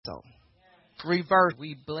So, reverse.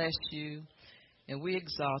 We bless you and we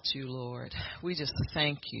exalt you, Lord. We just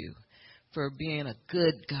thank you for being a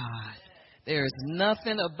good God. There is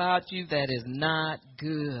nothing about you that is not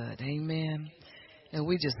good. Amen. And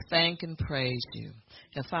we just thank and praise you.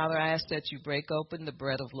 And Father, I ask that you break open the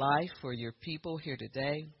bread of life for your people here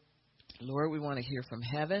today. Lord, we want to hear from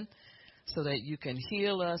heaven so that you can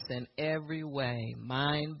heal us in every way,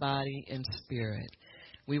 mind, body, and spirit.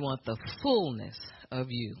 We want the fullness of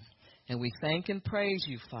you. And we thank and praise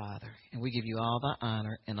you, Father. And we give you all the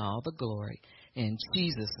honor and all the glory. In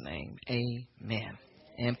Jesus' name, amen.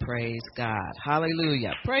 And praise God.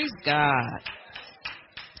 Hallelujah. Praise God.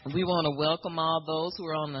 We want to welcome all those who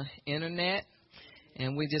are on the internet.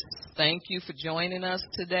 And we just thank you for joining us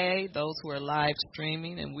today, those who are live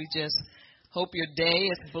streaming. And we just hope your day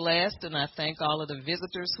is blessed. And I thank all of the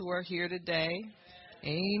visitors who are here today.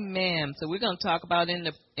 Amen. So we're going to talk about in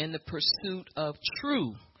the pursuit of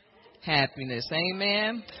true happiness.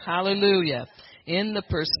 Amen. Hallelujah. In the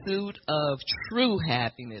pursuit of true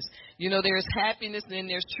happiness. You know, there's happiness and then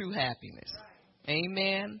there's true happiness.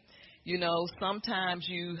 Amen. You know, sometimes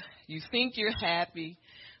you think you're happy,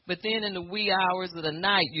 but then in the wee hours of the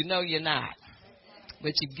night, you know you're not.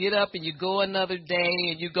 But you get up and you go another day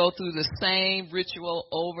and you go through the same ritual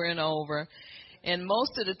over and over. And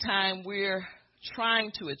most of the time we're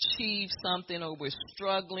trying to achieve something, or we're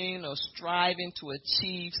struggling or striving to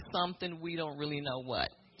achieve something, we don't really know what.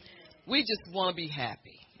 We just want to be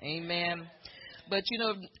happy. Amen. But, you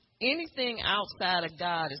know, anything outside of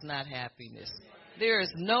God is not happiness. There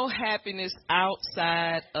is no happiness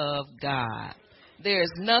outside of God. There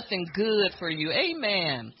is nothing good for you.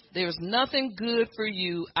 Amen. There's nothing good for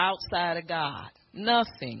you outside of God.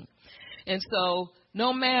 Nothing. And so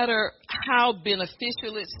no matter how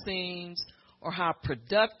beneficial it seems or how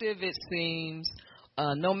productive it seems,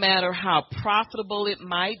 no matter how profitable it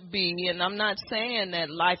might be, and I'm not saying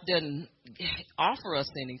that life doesn't offer us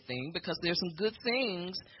anything, because there's some good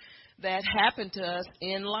things that happen to us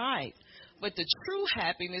in life. But the true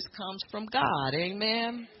happiness comes from God.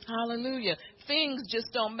 Amen. Hallelujah. Things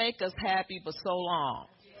just don't make us happy for so long.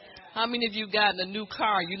 How many of you gotten a new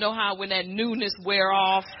car? You know how when that newness wear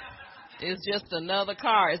off, it's just another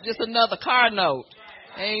car. It's just another car note.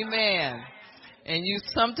 Amen. And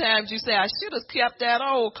sometimes you say, I should have kept that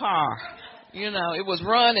old car. You know, it was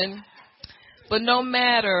running. But no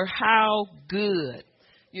matter how good,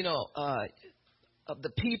 you know, the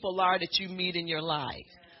people are that you meet in your life,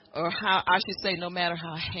 or how, I should say, no matter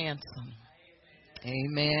how handsome.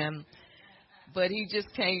 Amen. But he just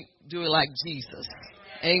can't do it like Jesus.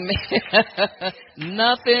 Amen.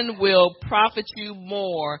 Nothing will profit you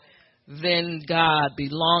more than God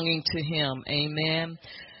belonging to him. Amen.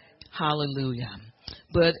 Hallelujah.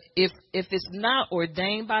 But if it's not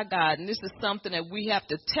ordained by God, and this is something that we have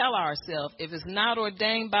to tell ourselves, if it's not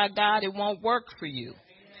ordained by God, it won't work for you.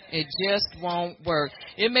 It just won't work.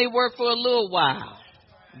 It may work for a little while,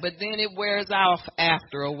 but then it wears off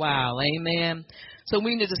after a while. Amen. So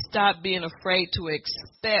we need to stop being afraid to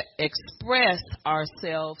express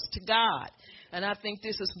ourselves to God. And I think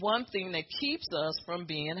this is one thing that keeps us from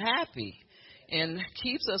being happy and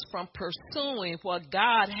keeps us from pursuing what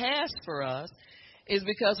God has for us, is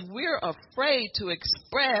because we're afraid to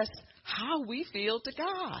express how we feel to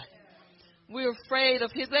God. We're afraid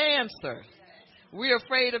of his answer. We're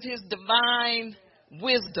afraid of his divine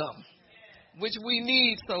wisdom, which we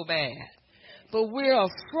need so bad. But we're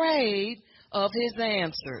afraid of his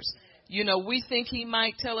answers. You know, we think he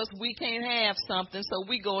might tell us we can't have something, so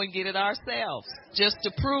we go and get it ourselves, just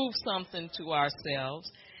to prove something to ourselves.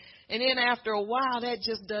 And then after a while, that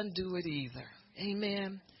just doesn't do it either.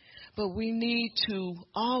 Amen. But we need to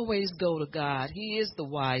always go to God. He is the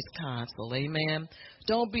wise counsel. Amen.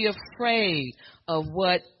 Don't be afraid of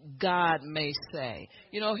what God may say.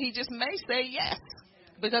 You know, he just may say yes,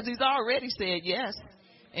 because he's already said yes.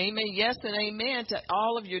 Amen. Yes and amen to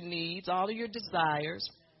all of your needs, all of your desires.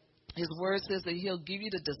 His word says that he'll give you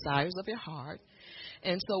the desires of your heart.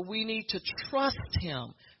 And so we need to trust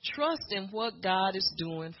him. Trust in what God is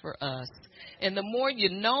doing for us. And the more you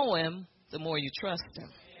know him, the more you trust him.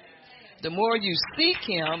 The more you seek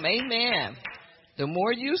him, amen. The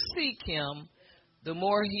more you seek him, the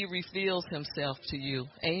more he reveals himself to you.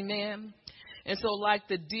 Amen. And so like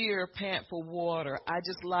the deer pant for water, I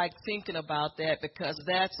just like thinking about that, because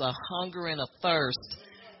that's a hunger and a thirst.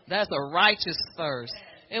 That's a righteous thirst.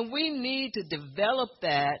 And we need to develop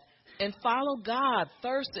that and follow God,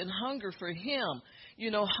 thirst and hunger for him. You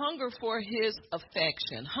know, hunger for his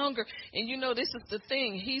affection, hunger. And, you know, this is the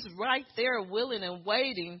thing. He's right there willing and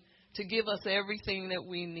waiting to give us everything that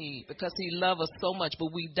we need, because he loves us so much,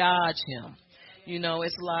 but we dodge him.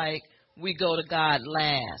 It's like we go to God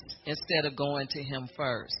last instead of going to him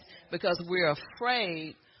first because we're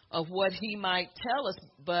afraid of what he might tell us,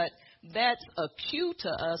 but that's a cue to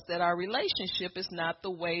us that our relationship is not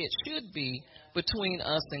the way it should be between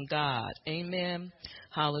us and God. Amen.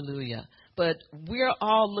 Hallelujah. But we're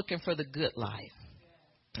all looking for the good life.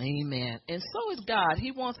 Amen. And so is God.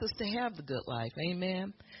 He wants us to have the good life.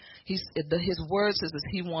 Amen. His word says that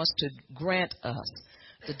he wants to grant us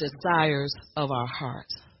the desires of our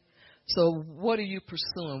hearts. So what are you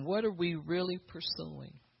pursuing? What are we really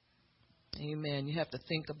pursuing? Amen. You have to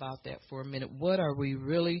think about that for a minute. What are we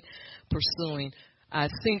really pursuing? I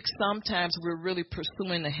think sometimes we're really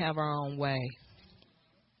pursuing to have our own way.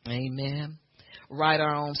 Amen. Write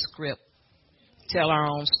our own script. Tell our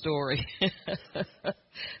own story.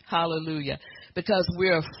 Hallelujah. Because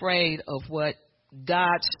we're afraid of what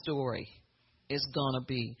God's story is going to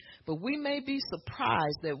be. But we may be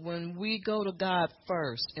surprised that when we go to God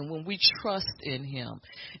first and when we trust in him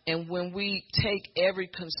and when we take every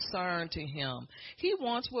concern to him, he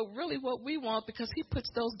wants what we want because he puts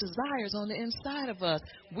those desires on the inside of us.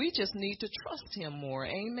 We just need to trust him more.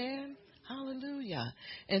 Amen. Hallelujah.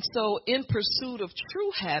 And so in pursuit of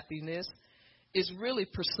true happiness is really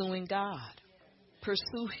pursuing God.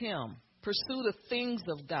 Pursue him. Pursue the things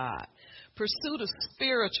of God. Pursue the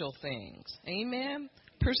spiritual things. Amen.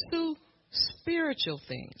 Pursue spiritual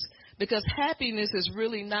things. Because happiness is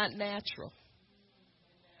really not natural.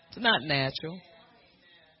 It's not natural.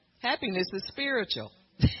 Happiness is spiritual.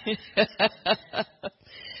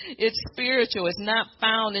 It's spiritual. It's not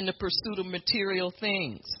found in the pursuit of material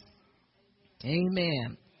things.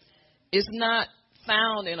 Amen. It's not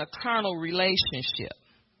found in a carnal relationship.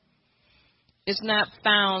 It's not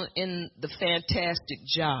found in the fantastic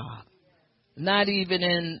job. Not even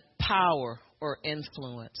in power or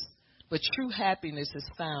influence. But true happiness is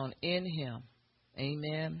found in him.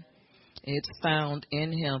 Amen. It's found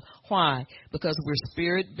in him. Why? Because we're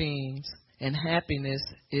spirit beings and happiness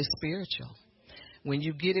is spiritual. When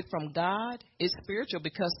you get it from God, it's spiritual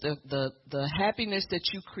because the happiness that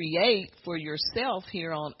you create for yourself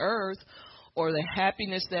here on earth or the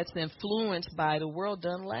happiness that's influenced by the world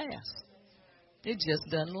doesn't last. It just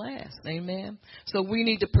doesn't last. Amen. So we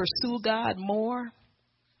need to pursue God more.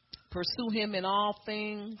 Pursue him in all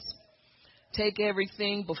things. Take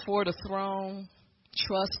everything before the throne.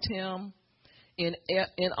 Trust him in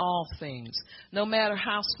all things. No matter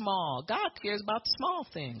how small. God cares about the small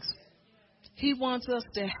things. He wants us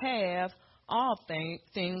to have all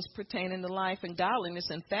things pertaining to life and godliness.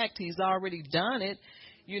 In fact, he's already done it.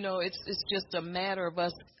 It's just a matter of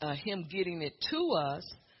us, him getting it to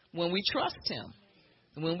us when we trust him,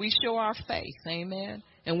 when we show our faith, amen,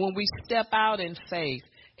 and when we step out in faith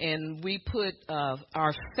and we put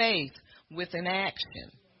our faith with an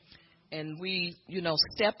action, and we,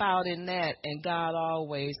 step out in that, and God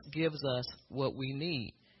always gives us what we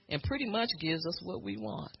need and pretty much gives us what we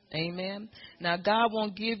want, amen. Now, God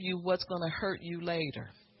won't give you what's going to hurt you later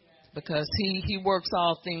because he works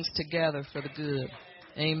all things together for the good.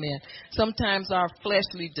 Amen. Sometimes our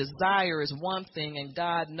fleshly desire is one thing, and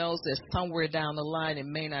God knows that somewhere down the line it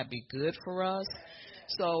may not be good for us.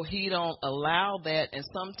 So he don't allow that. And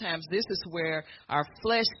sometimes this is where our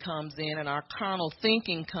flesh comes in and our carnal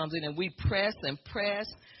thinking comes in, and we press and press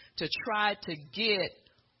to try to get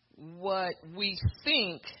what we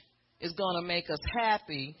think is going to make us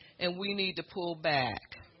happy, and we need to pull back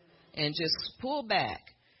and just pull back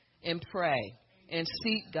and pray and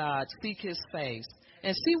seek God, seek his face.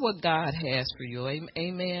 And see what God has for you.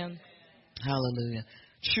 Amen. Hallelujah.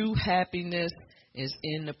 True happiness is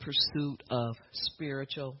in the pursuit of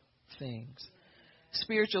spiritual things.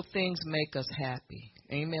 Spiritual things make us happy.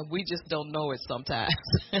 Amen. We just don't know it sometimes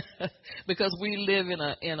because we live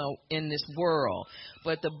in this world.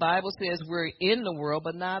 But the Bible says we're in the world,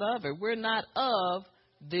 but not of it. We're not of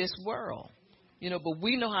this world. But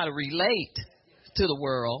we know how to relate to the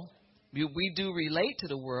world. We do relate to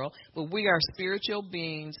the world, but we are spiritual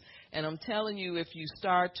beings. And I'm telling you, if you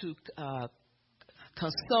start to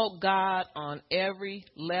consult God on every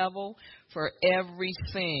level for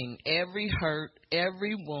everything, every hurt,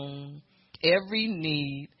 every wound, every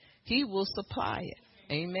need, he will supply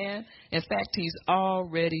it. Amen. In fact, he's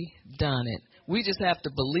already done it. We just have to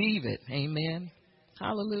believe it. Amen.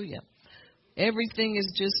 Hallelujah. Everything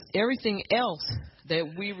else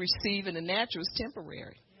that we receive in the natural is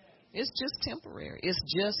temporary. It's just temporary. It's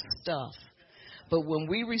just stuff. But when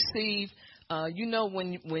we receive, when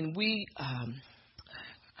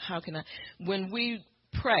we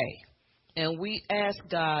pray and we ask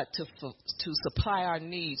God to supply our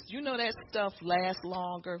needs, that stuff lasts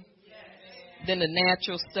longer. than the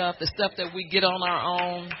natural stuff, the stuff that we get on our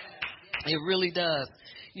own. It really does.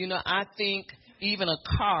 I think even a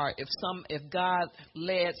car, if God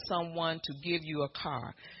led someone to give you a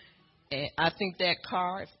car, and I think that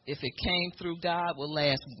car, if it came through God, will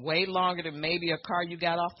last way longer than maybe a car you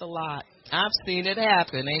got off the lot. I've seen it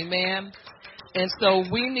happen. Amen. And so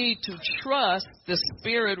we need to trust the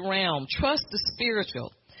spirit realm, trust the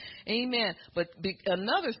spiritual. Amen. But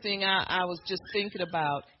another thing I was just thinking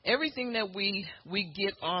about, everything that we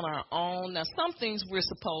get on our own. Now, some things we're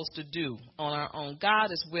supposed to do on our own.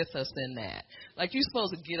 God is with us in that. Like, you're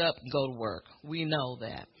supposed to get up and go to work. We know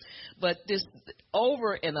that. But this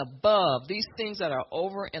over and above, these things that are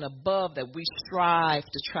over and above that we strive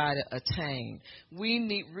to try to attain,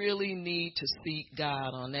 we really need to seek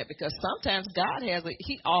God on that, because sometimes God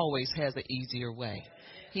He always has an easier way.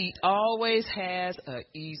 He always has an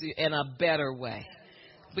easier and a better way,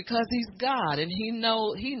 because He's God and He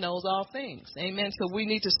knows all things. Amen. So we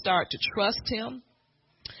need to start to trust Him.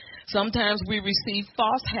 Sometimes we receive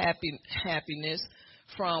false happiness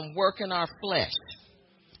from working our flesh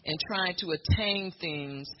and trying to attain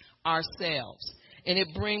things ourselves. And it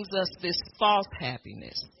brings us this false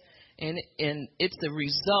happiness. And it's the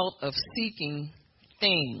result of seeking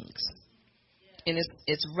things. And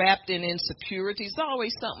it's wrapped in insecurity. It's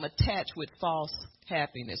always something attached with false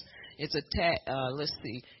happiness. It's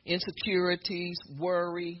insecurities,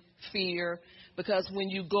 worry, fear. Because when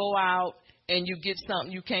you go out and you get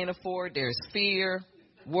something you can't afford, there's fear,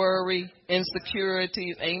 worry,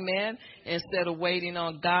 insecurities. Amen. Instead of waiting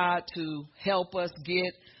on God to help us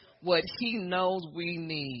get what He knows we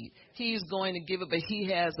need, He's going to give it, but He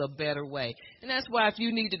has a better way. And that's why if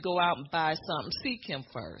you need to go out and buy something, seek Him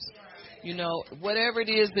first. Whatever it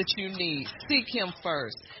is that you need, seek Him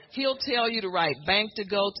first. He'll tell you the right bank to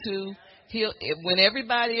go to. When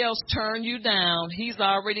everybody else turn you down, He's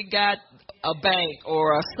already got a bank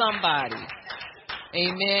or somebody,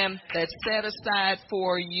 amen, that's set aside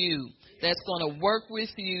for you, that's going to work with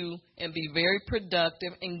you and be very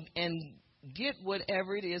productive and get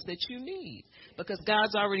whatever it is that you need, because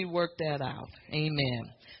God's already worked that out.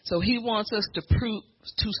 Amen. So He wants us to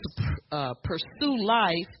pursue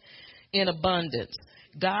life in abundance.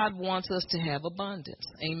 God wants us to have abundance.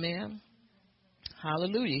 Amen.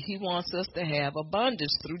 Hallelujah. He wants us to have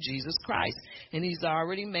abundance through Jesus Christ. And He's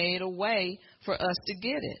already made a way for us to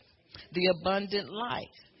get it. The abundant life.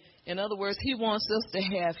 In other words, He wants us to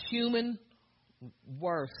have human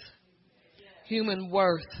worth. Human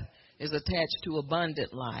worth is attached to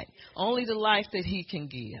abundant life. Only the life that He can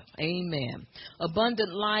give. Amen.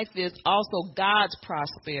 Abundant life is also God's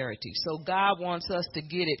prosperity. So God wants us to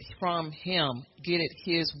get it from Him, get it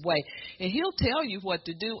His way. And He'll tell you what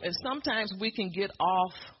to do. And sometimes we can get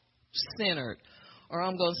off-centered, or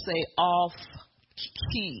I'm going to say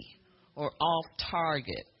off-key or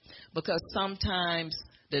off-target, because sometimes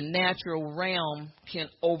the natural realm can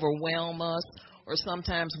overwhelm us, or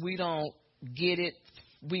sometimes we don't get it.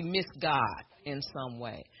 We miss God in some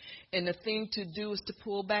way. And the thing to do is to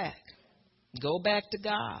pull back. Go back to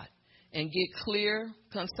God and get clear,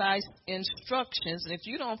 concise instructions. And if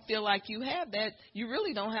you don't feel like you have that, you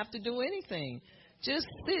really don't have to do anything. Just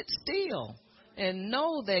sit still and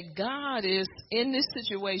know that God is in this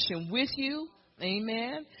situation with you.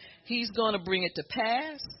 Amen. He's going to bring it to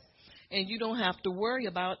pass, and you don't have to worry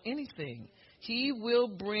about anything. He will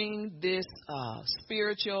bring this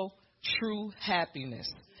spiritual true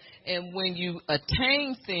happiness. And when you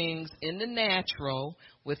attain things in the natural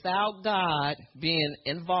without God being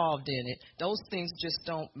involved in it, those things just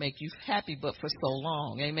don't make you happy but for so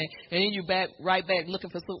long. Amen. And then you're right back looking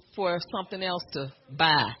for something else to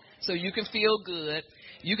buy so you can feel good,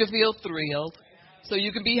 you can feel thrilled, so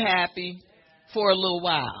you can be happy for a little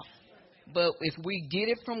while. But if we get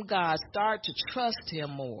it from God, start to trust Him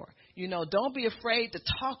more. Don't be afraid to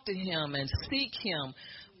talk to Him and seek Him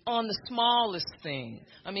on the smallest thing.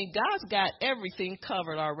 I mean, God's got everything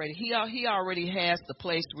covered already. He already has the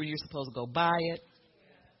place where you're supposed to go buy it.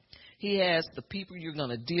 He has the people you're going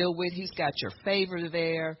to deal with. He's got your favor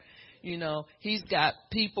there. He's got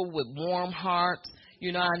people with warm hearts.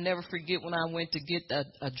 I never forget when I went to get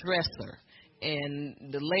a dresser, and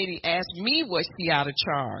the lady asked me was she out of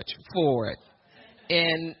charge for it.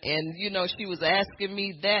 And she was asking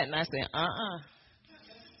me that, and I said,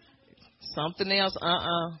 something else,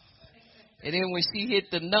 And then when she hit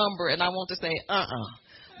the number, and I want to say,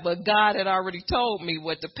 but God had already told me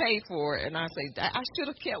what to pay for it. And I say, I should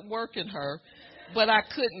have kept working her, but I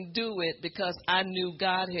couldn't do it because I knew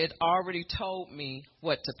God had already told me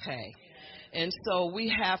what to pay. And so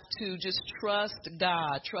we have to just trust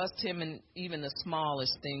God, trust Him in even the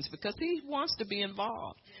smallest things, because He wants to be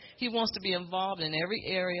involved. He wants to be involved in every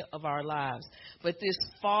area of our lives. But this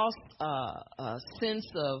false sense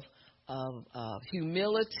of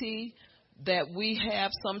humility that we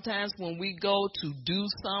have sometimes when we go to do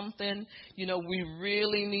something, we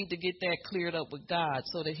really need to get that cleared up with God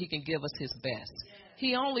so that he can give us his best.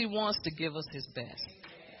 He only wants to give us his best.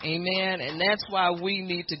 Amen. And that's why we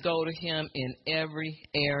need to go to him in every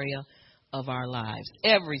area of our lives.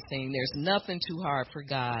 Everything. There's nothing too hard for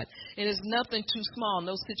God. And there's nothing too small,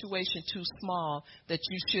 no situation too small that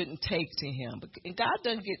you shouldn't take to him. And God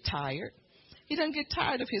doesn't get tired. He doesn't get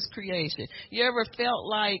tired of his creation. You ever felt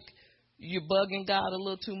like you're bugging God a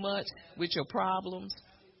little too much with your problems?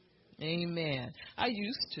 Amen. I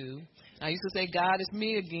used to say, God, it's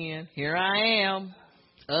me again. Here I am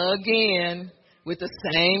again with the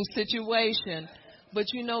same situation. But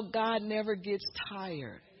God never gets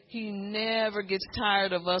tired. He never gets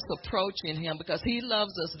tired of us approaching him because he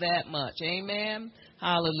loves us that much. Amen.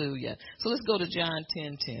 Hallelujah. So let's go to John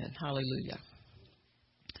 10:10. Hallelujah.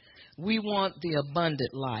 We want the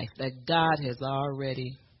abundant life that God has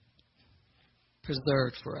already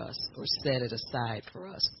preserved for us or set it aside for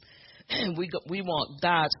us. We want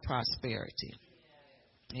God's prosperity.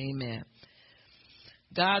 Amen.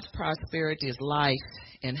 God's prosperity is life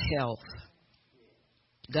and health.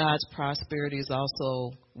 God's prosperity is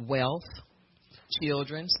also wealth,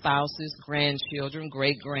 children, spouses, grandchildren,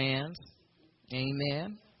 great-grands.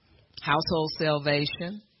 Amen. Household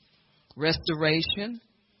salvation, restoration,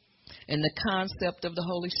 and the concept of the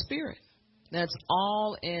Holy Spirit. That's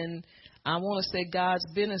all in, I want to say, God's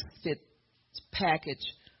benefits package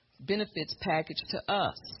to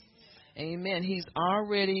us. Amen. He's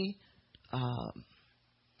already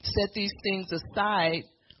set these things aside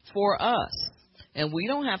for us. And we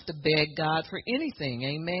don't have to beg God for anything.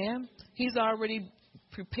 Amen. He's already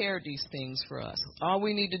prepared these things for us. All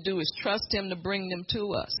we need to do is trust him to bring them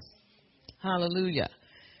to us. Hallelujah.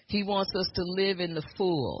 He wants us to live in the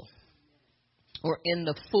full or in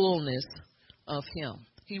the fullness of him.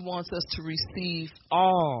 He wants us to receive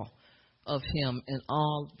all of him and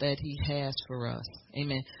all that he has for us.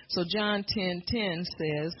 Amen. So John 10:10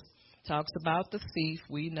 talks about the thief.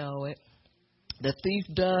 We know it. The thief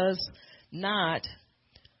does not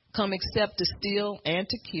come except to steal and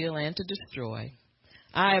to kill and to destroy.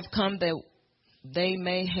 I have come that they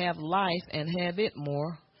may have life and have it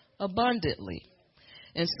more abundantly.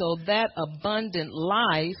 And so that abundant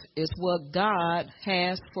life is what God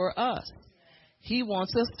has for us. He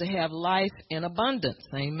wants us to have life in abundance.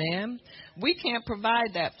 Amen. We can't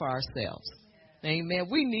provide that for ourselves. Amen.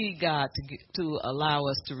 We need God to allow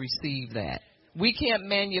us to receive that. We can't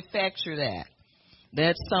manufacture that.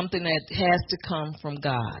 That's something that has to come from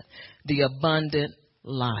God, the abundant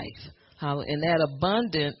life. And that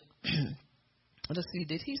abundant, let's see,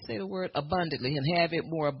 did he say the word abundantly and have it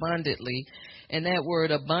more abundantly? And that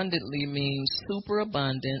word abundantly means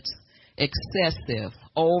superabundance, excessive,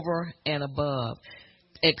 over and above,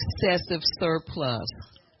 excessive surplus,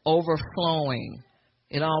 overflowing.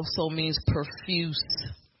 It also means profuse,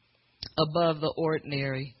 above the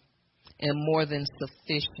ordinary, and more than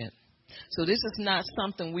sufficient. So this is not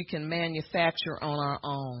something we can manufacture on our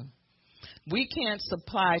own. We can't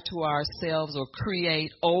supply to ourselves or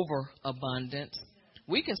create overabundance.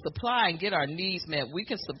 We can supply and get our needs met. We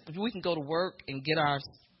can go to work and get our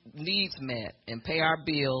needs met and pay our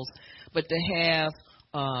bills, but to have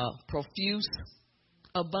profuse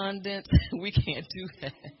abundance, we can't do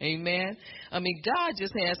that. Amen. I mean, God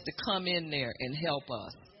just has to come in there and help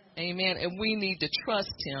us. Amen. And we need to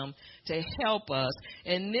trust him to help us.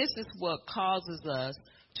 And this is what causes us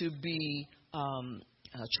to be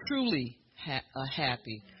truly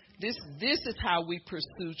happy. This is how we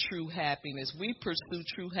pursue true happiness. We pursue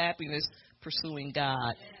true happiness pursuing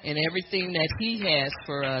God and everything that he has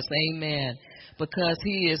for us. Amen. Because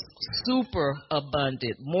he is super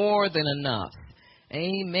abundant, more than enough.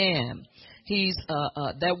 Amen. He's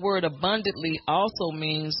that word abundantly also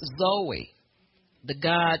means Zoe, the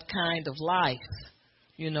God kind of life,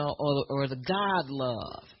 or the God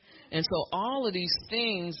love. And so all of these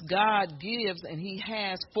things God gives and he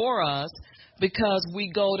has for us because we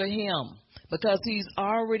go to him, because he's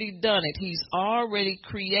already done it. He's already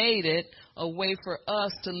created a way for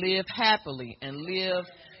us to live happily and live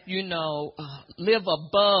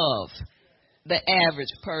above the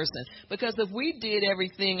average person. Because if we did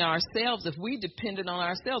everything ourselves, if we depended on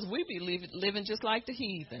ourselves, we'd be living just like the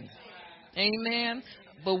heathen. Amen.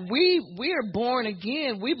 But we are born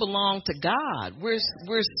again. We belong to God. We're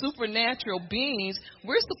supernatural beings.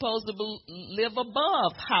 We're supposed to live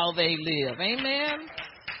above how they live. Amen.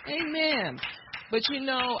 Amen. But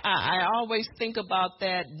I always think about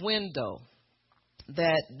that window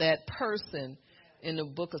that person in the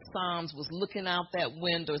book of Psalms was looking out that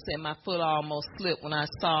window and saying, my foot almost slipped when I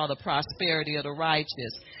saw the prosperity of the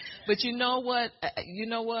righteous. But you know what?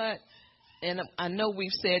 And I know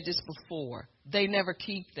we've said this before. They never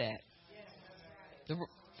keep that.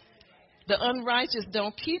 The unrighteous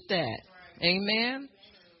don't keep that. Amen.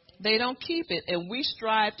 They don't keep it. And we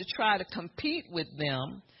strive to try to compete with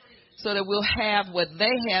them so that we'll have what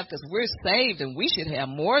they have, because we're saved and we should have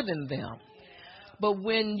more than them. But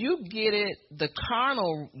when you get it the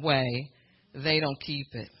carnal way, they don't keep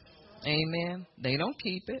it. Amen. They don't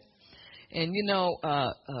keep it. And,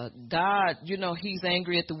 God, he's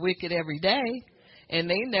angry at the wicked every day, and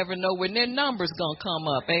they never know when their number's going to come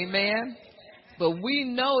up. Amen. But we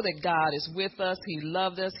know that God is with us. He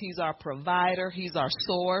loved us. He's our provider. He's our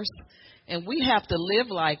source. And we have to live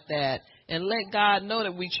like that and let God know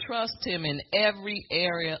that we trust him in every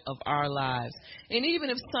area of our lives. And even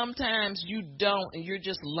if sometimes you don't and you're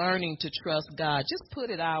just learning to trust God, just put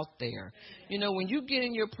it out there. When you get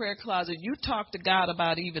in your prayer closet, you talk to God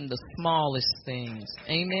about even the smallest things.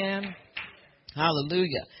 Amen.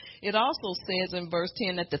 Hallelujah. It also says in verse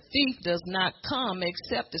 10 that the thief does not come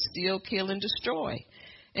except to steal, kill, and destroy.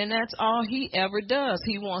 And that's all he ever does.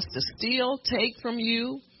 He wants to steal, take from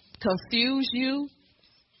you, confuse you,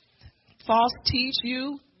 false teach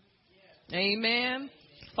you. Amen.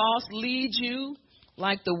 False lead you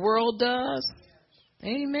like the world does.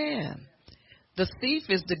 Amen. The thief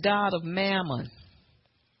is the god of mammon.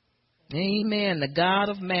 Amen. The god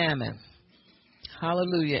of mammon.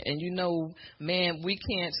 Hallelujah. And man, we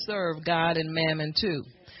can't serve God and mammon too.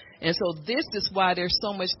 And so this is why there's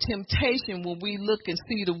so much temptation when we look and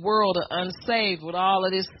see the world of unsaved with all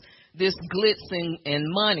of this glitz and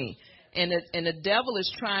money. And the devil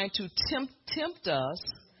is trying to tempt us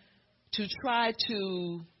to try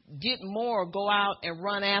to get more, go out and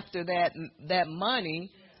run after that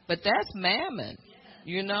money. But that's mammon,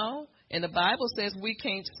 And the Bible says we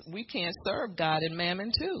can't serve God and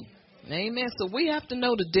mammon too. Amen. So we have to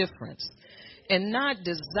know the difference and not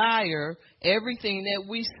desire everything that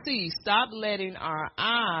we see. Stop letting our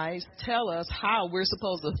eyes tell us how we're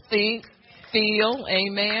supposed to think, feel.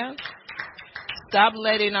 Amen. Stop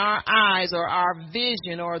letting our eyes or our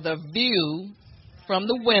vision or the view from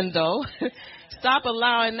the window, stop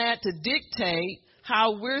allowing that to dictate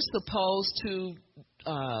how we're supposed to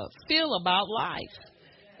feel about life.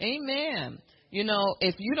 Amen.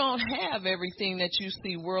 If you don't have everything that you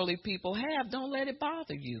see worldly people have, don't let it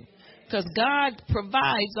bother you. Because God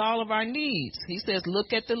provides all of our needs. He says,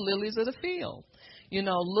 look at the lilies of the field.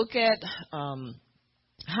 Look at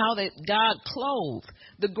how that God clothed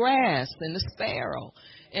the grass and the sparrow.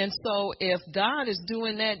 And so if God is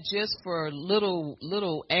doing that just for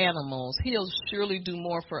little animals, he'll surely do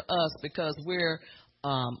more for us because we're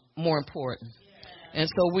more important. And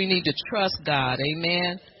so we need to trust God.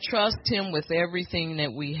 Amen. Trust him with everything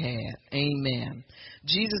that we have. Amen.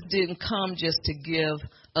 Jesus didn't come just to give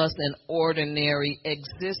us an ordinary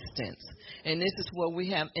existence. And this is what we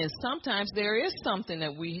have. And sometimes there is something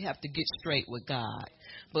that we have to get straight with God.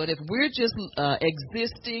 But if we're just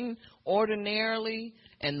existing ordinarily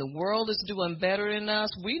and the world is doing better than us,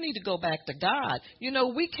 we need to go back to God.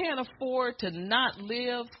 We can't afford to not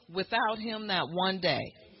live without him not one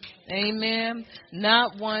day. Amen.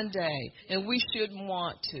 Not one day. And we shouldn't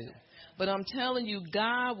want to. But I'm telling you,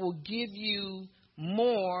 God will give you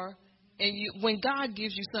more. And when God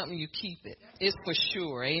gives you something, you keep it. It's for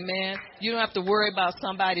sure. Amen. You don't have to worry about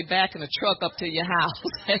somebody backing a truck up to your house.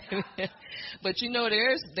 Amen. But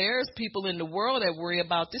there's people in the world that worry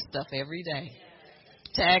about this stuff every day.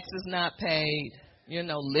 Taxes not paid.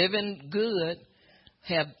 Living good.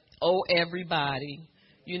 Owe everybody.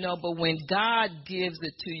 But when God gives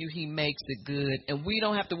it to you, he makes it good. And we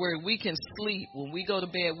don't have to worry. We can sleep. When we go to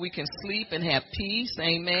bed, we can sleep and have peace.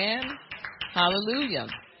 Amen. Hallelujah.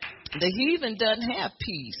 The heathen doesn't have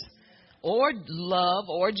peace or love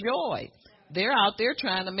or joy. They're out there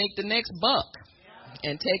trying to make the next buck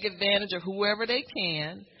and take advantage of whoever they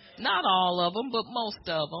can. Not all of them, but most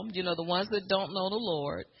of them. The ones that don't know the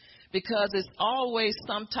Lord. Because it's always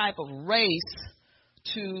some type of race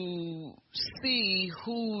to see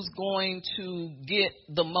who's going to get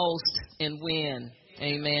the most and win.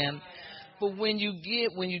 Amen. But when you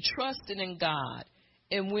trust in God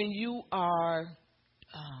and when you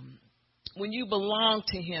belong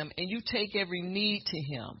to him and you take every need to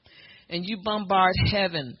him and you bombard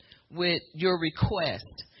heaven with your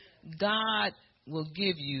request, God will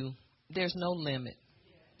give you, there's no limit.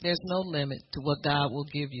 There's no limit to what God will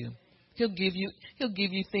give you. He'll give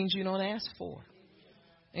you things you don't ask for.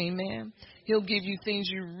 Amen. He'll give you things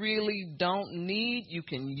you really don't need. You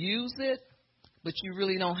can use it, but you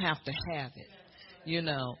really don't have to have it, you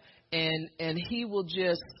know. And he will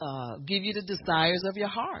just give you the desires of your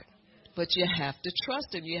heart. But you have to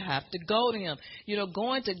trust him. You have to go to him. You know,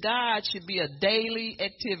 going to God should be a daily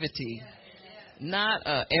activity, not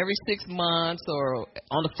every 6 months or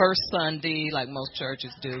on the first Sunday like most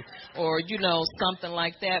churches do, or, you know, something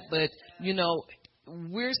like that. But, you know,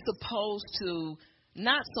 we're supposed to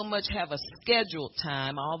not so much have a scheduled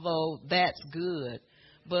time, although that's good,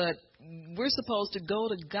 but we're supposed to go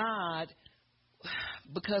to God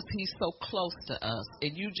because he's so close to us.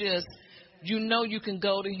 And you know you can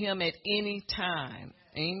go to him at any time.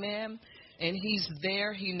 Amen. And he's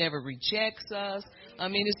there. He never rejects us. I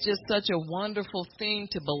mean, it's just such a wonderful thing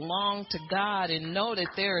to belong to God and know that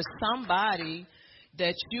there is somebody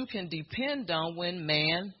that you can depend on when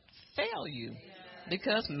man fail you.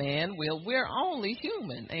 Because man will. We're only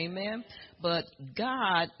human. Amen. But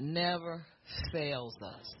God never fails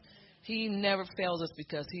us. He never fails us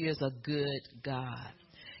because he is a good God.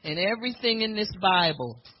 And everything in this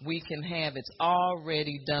Bible we can have. It's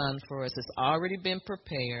already done for us. It's already been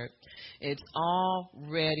prepared. It's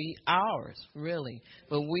already ours, really.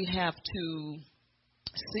 But we have to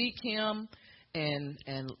seek him and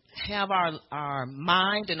have our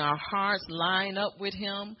mind and our hearts line up with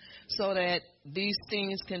him so that these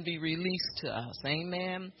things can be released to us.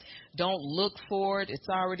 Amen. Don't look for it. It's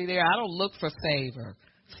already there. I don't look for favor.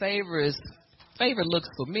 Favor looks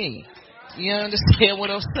for me. You understand what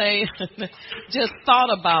I'm saying? Just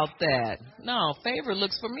thought about that. No, favor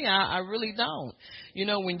looks for me. I really don't. You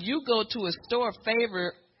know, when you go to a store,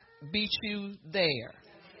 favor beats you there.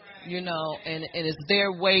 You know, and it's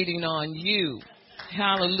there waiting on you.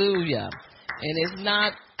 Hallelujah. And it's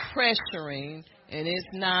not pressuring, and it's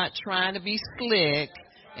not trying to be slick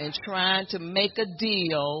and trying to make a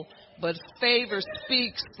deal, but favor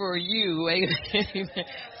speaks for you. Amen.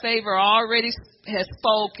 Favor already has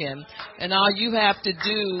spoken, and all you have to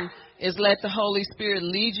do is let the Holy Spirit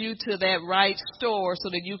lead you to that right store so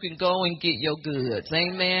that you can go and get your goods.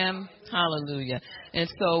 Amen. Hallelujah. And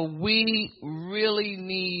so we really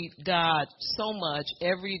need God so much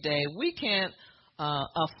every day. We can't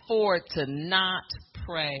afford to not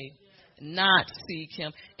pray, not seek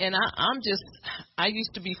him. And I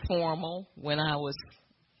used to be formal when I was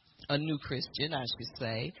a new Christian, I should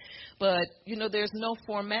say. But, you know, there's no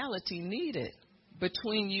formality needed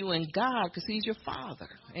between you and God because he's your father.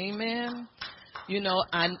 Amen. You know,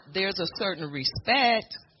 there's a certain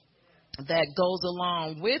respect that goes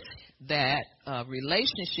along with that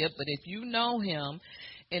relationship. But if you know him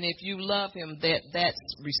and if you love him, that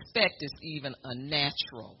respect is even a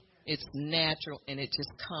natural. It's natural, and it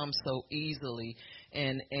just comes so easily.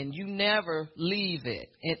 And you never leave it,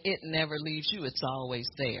 and it never leaves you. It's always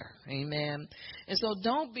there. Amen. And so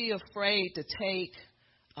don't be afraid to take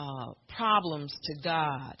problems to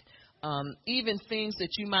God, even things that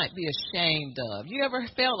you might be ashamed of. You ever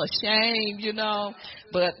felt ashamed, you know?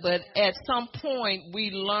 But at some point we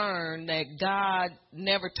learn that God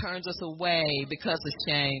never turns us away because of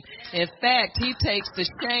shame. In fact, he takes the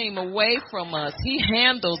shame away from us. He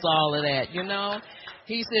handles all of that, you know?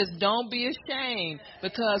 He says, don't be ashamed,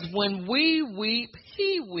 because when we weep,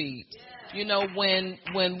 he weeps. You know, when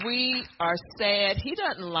we are sad, he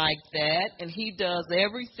doesn't like that, and he does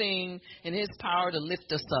everything in his power to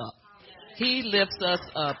lift us up. He lifts us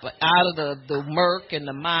up out of the murk and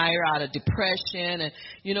the mire, out of depression. And,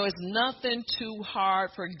 you know, it's nothing too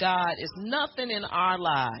hard for God. It's nothing in our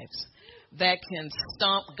lives that can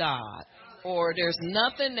stump God. Or there's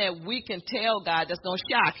nothing that we can tell God that's going to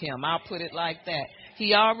shock him. I'll put it like that.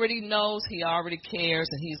 He already knows, he already cares,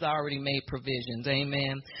 and he's already made provisions.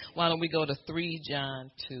 Amen. Why don't we go to 3 John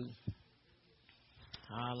 2.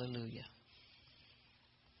 Hallelujah.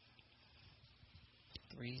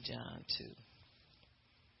 3 John 2.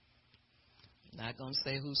 Not going to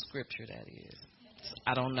say whose scripture that is.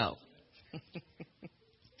 I don't know.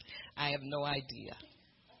 I have no idea.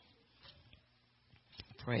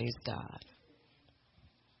 Praise God.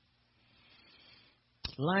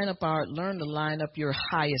 Learn to line up your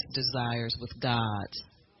highest desires with God's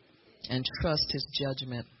and trust his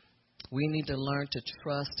judgment. We need to learn to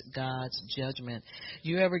trust God's judgment.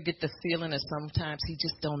 You ever get the feeling that sometimes he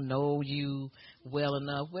just don't know you well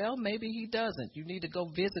enough? Well, maybe he doesn't. You need to go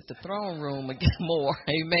visit the throne room again more.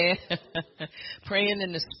 Amen. Praying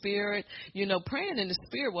in the Spirit. You know, praying in the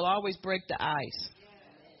Spirit will always break the ice.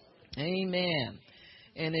 Amen.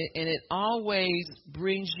 And it always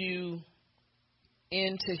brings you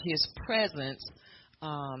into his presence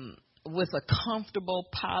with a comfortable,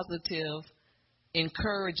 positive,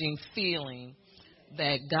 encouraging feeling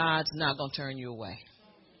that God's not going to turn you away.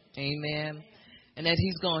 Amen. and that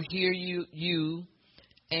he's going to hear you.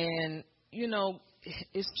 And,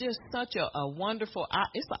 it's just such a wonderful,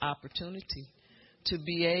 it's an opportunity to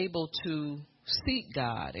be able to seek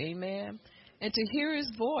God. Amen. And to hear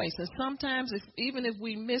his voice. And sometimes, even if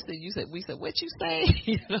we miss it, we say, what you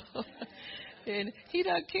say? And he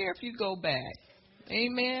doesn't care if you go back.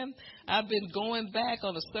 Amen. I've been going back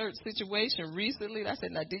on a certain situation recently. I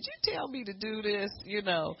said, now, did you tell me to do this?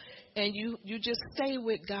 And you just stay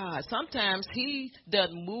with God. Sometimes he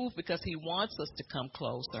doesn't move because he wants us to come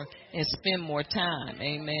closer and spend more time.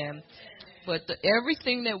 Amen. But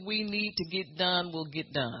everything that we need to get done will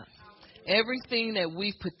get done. Everything that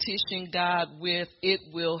we petition God with, it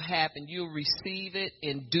will happen. You'll receive it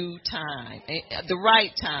in due time, the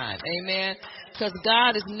right time. Amen. Because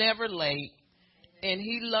God is never late, and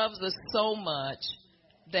he loves us so much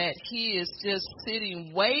that he is just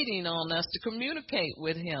sitting, waiting on us to communicate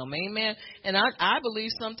with him. Amen. And I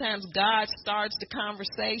believe sometimes God starts the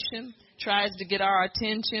conversation, tries to get our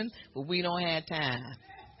attention, but we don't have time.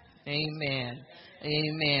 Amen.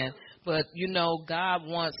 Amen. But, God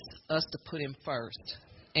wants us to put him first.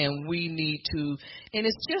 And we need to, and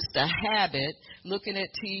it's just a habit, looking at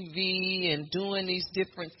TV and doing these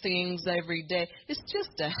different things every day. It's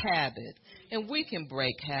just a habit. And we can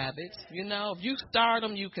break habits. If you start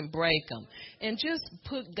them, you can break them. And just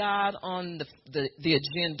put God on the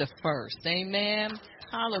agenda first. Amen.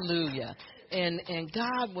 Hallelujah. And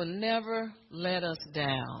God will never let us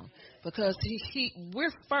down, because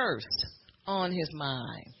we're first on his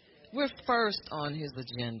mind. We're first on his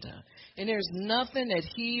agenda. And there's nothing that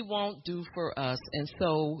he won't do for us. And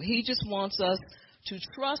so he just wants us to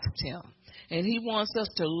trust him. And he wants us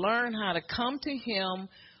to learn how to come to him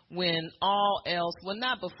when all else, well,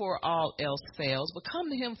 not before all else fails, but come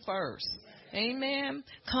to him first. Amen.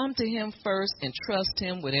 Come to him first and trust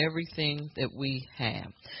him with everything that we have.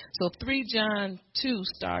 So 3 John 2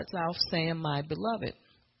 starts off saying, my beloved,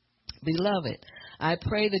 I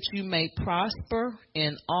pray that you may prosper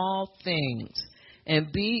in all things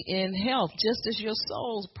and be in health just as your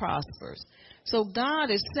soul prospers. So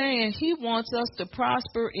God is saying he wants us to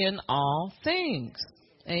prosper in all things.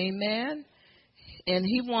 Amen. And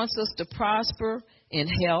he wants us to prosper in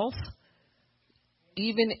health,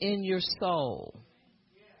 even in your soul,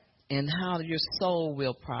 and how your soul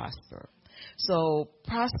will prosper. So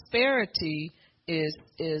prosperity is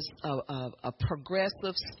a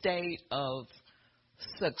progressive state of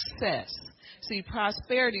success. See,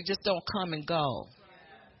 prosperity just don't come and go.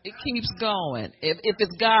 It keeps going. If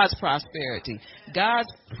it's God's prosperity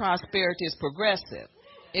is progressive.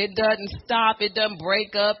 It doesn't stop. It doesn't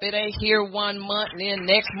break up. It ain't here 1 month and then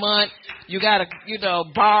next month you got to,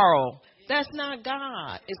 borrow. That's not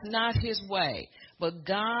God. It's not his way. But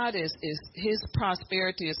God is his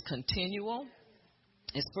prosperity is continual.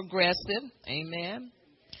 It's progressive. Amen.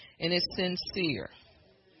 And it's sincere.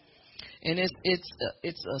 And it's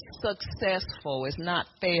a successful. It's not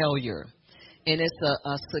failure. And it's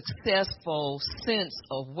a successful sense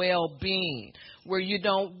of well-being where you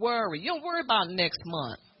don't worry. You don't worry about next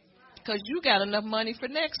month because you got enough money for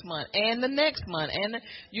next month and the next month. And,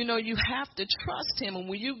 you have to trust him. And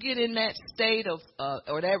when you get in that state of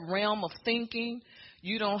or that realm of thinking,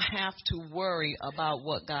 you don't have to worry about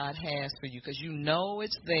what God has for you because you know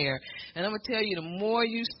it's there. And I'm going to tell you, the more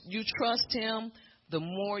you trust him, the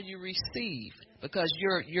more you receive, because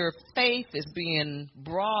your faith is being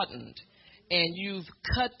broadened. And you've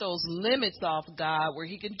cut those limits off God where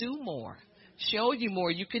he can do more, show you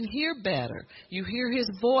more. You can hear better. You hear his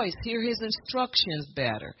voice, hear his instructions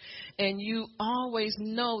better. And you always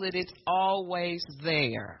know that it's always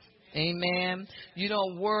there. Amen. You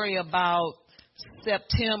don't worry about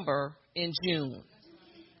September in June,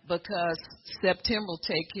 because September will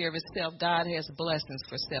take care of itself. God has blessings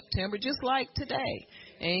for September, just like today.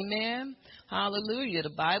 Amen. Hallelujah. The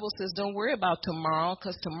Bible says don't worry about tomorrow,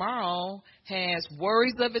 because tomorrow has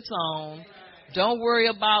worries of its own. Don't worry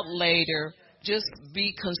about later. Just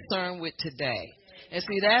be concerned with today. And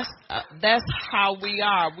see, that's how we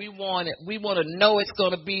are. We want it. We want to know it's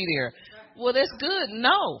going to be there. Well, that's good.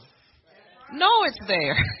 No, it's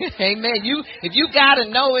there. Amen. If you got to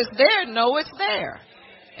know it's there, know it's there.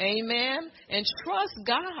 Amen. And trust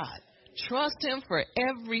God. Trust him for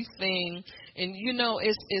everything. And,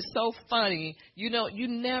 it's so funny. You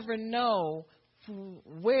never know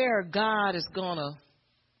where God is going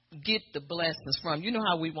to get the blessings from. You know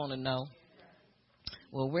how we want to know.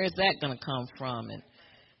 Well, where's that going to come from? And,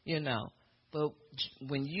 but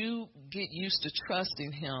when you get used to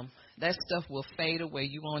trusting him, that stuff will fade away.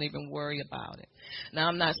 You won't even worry about it. Now,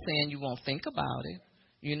 I'm not saying you won't think about it.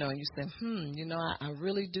 And you say, I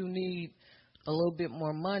really do need a little bit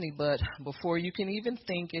more money, but before you can even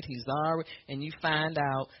think it, he's already, and you find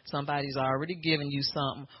out somebody's already given you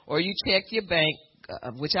something, or you check your bank,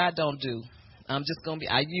 which I don't do. I'm just going to be,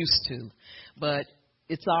 I used to, but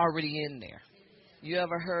it's already in there. You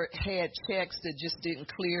ever had checks that just didn't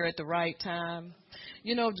clear at the right time?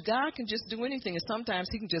 You know, God can just do anything, and sometimes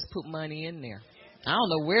he can just put money in there. I don't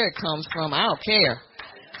know where it comes from. I don't care.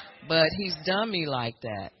 But he's done me like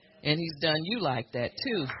that. And he's done you like that,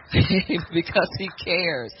 too, because he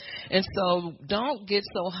cares. And so don't get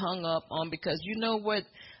so hung up on, because you know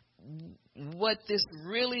what this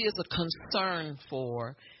really is a concern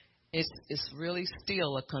for. It's really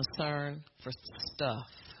still a concern for stuff,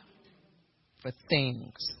 for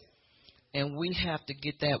things. And we have to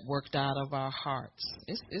get that worked out of our hearts.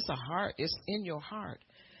 It's a heart. It's in your heart.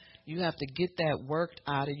 You have to get that worked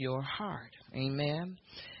out of your heart. Amen.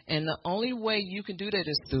 And the only way you can do that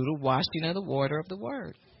is through the washing of the water of the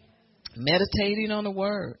Word. Meditating on the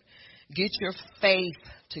Word. Get your faith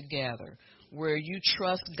together where you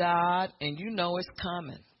trust God and you know it's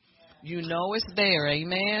coming. You know it's there,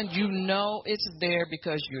 amen? You know it's there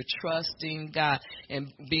because you're trusting God.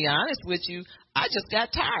 And be honest with you, I just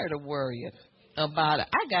got tired of worrying about it.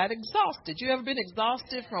 I got exhausted. You ever been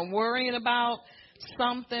exhausted from worrying about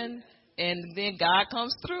something? And then God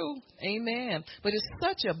comes through. Amen. But it's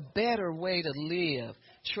such a better way to live.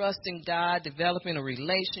 Trusting God, developing a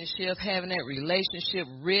relationship, having that relationship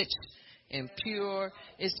rich and pure.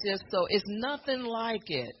 It's just so, it's nothing like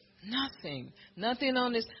it. Nothing. Nothing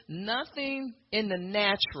on this, nothing in the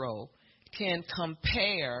natural can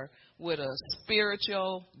compare with a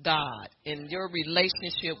spiritual God in your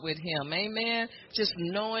relationship with him. Amen. Just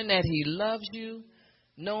knowing that he loves you.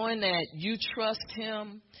 Knowing that you trust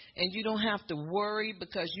him and you don't have to worry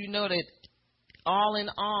because you know that all in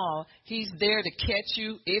all, he's there to catch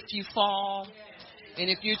you if you fall. And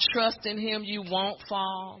if you trust in him, you won't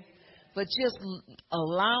fall. But just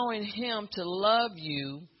allowing him to love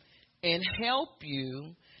you and help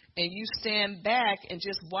you, and you stand back and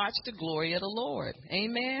just watch the glory of the Lord.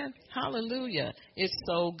 Amen. Hallelujah. It's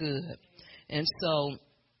so good. And so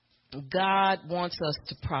God wants us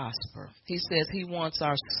to prosper. He says he wants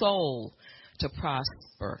our soul to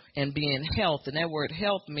prosper and be in health. And that word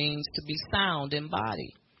health means to be sound in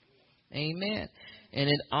body. Amen. And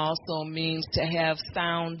it also means to have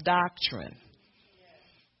sound doctrine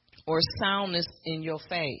or soundness in your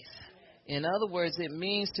faith. In other words, it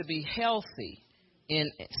means to be healthy in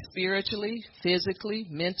spiritually, physically,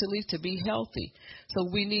 mentally, to be healthy. So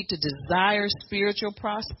we need to desire spiritual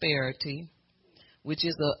prosperity, which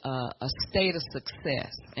is a state of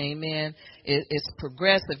success. Amen. It's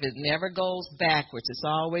progressive. It never goes backwards. It's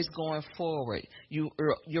always going forward.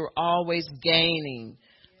 You're always gaining,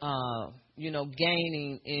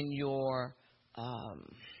 gaining in your,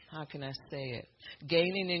 how can I say it?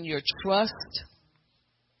 Gaining in your trust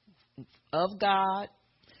of God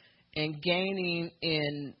and gaining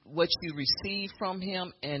in what you receive from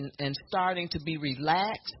him and starting to be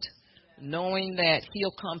relaxed, knowing that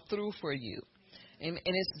he'll come through for you. And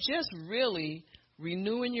it's just really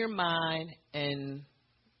renewing your mind and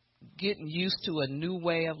getting used to a new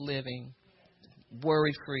way of living,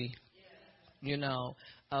 worry-free,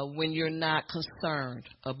 when you're not concerned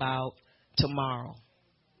about tomorrow.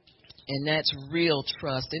 And that's real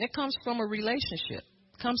trust. And it comes from a relationship.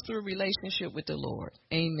 It comes through a relationship with the Lord.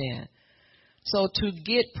 Amen. So to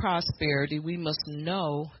get prosperity, we must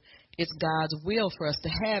know it's God's will for us to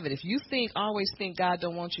have it. If you always think God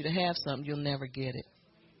don't want you to have something, you'll never get it.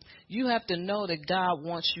 You have to know that God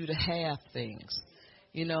wants you to have things.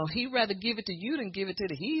 He'd rather give it to you than give it to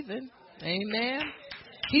the heathen. Amen.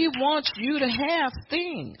 He wants you to have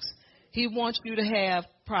things. He wants you to have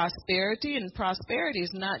prosperity, and prosperity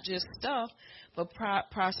is not just stuff, but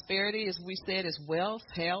prosperity, as we said, is wealth,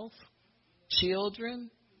 health, children,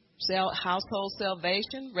 household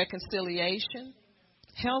salvation, reconciliation.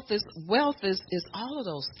 Wealth is all of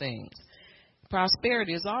those things.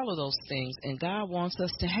 Prosperity is all of those things, and God wants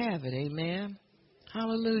us to have it. Amen.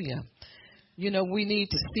 Hallelujah. We need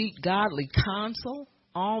to seek godly counsel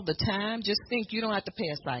all the time. Just think you don't have to pay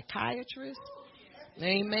a psychiatrist.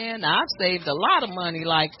 Amen. I've saved a lot of money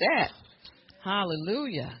like that.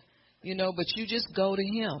 Hallelujah. But you just go to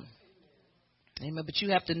him. Amen. But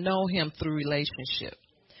you have to know him through relationship.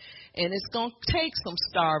 And it's going to take some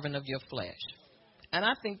starving of your flesh. And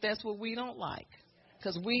I think that's what we don't like,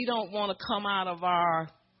 because we don't want to come out of our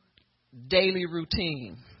daily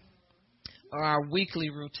routine or our weekly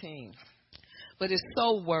routine. But it's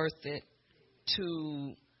so worth it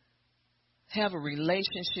to have a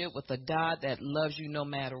relationship with a God that loves you no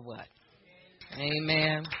matter what.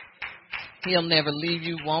 Amen. He'll never leave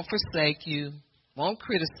you, won't forsake you, won't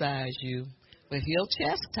criticize you, but he'll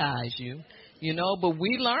chastise you, but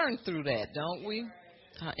we learn through that, don't we?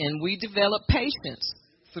 And we develop patience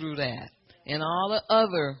through that. And all the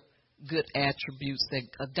other good attributes,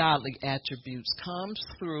 godly attributes, comes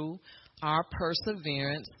through our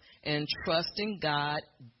perseverance and trusting God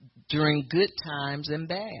during good times and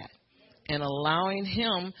bad, and allowing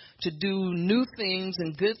him to do new things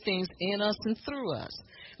and good things in us and through us.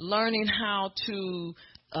 Learning how to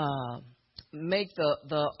make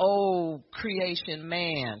the old creation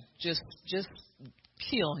man, just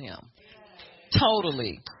kill him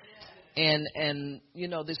totally. And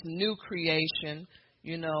this new creation,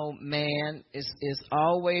 man is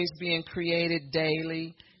always being created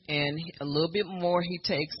daily, and a little bit more he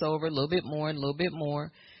takes over, a little bit more and a little bit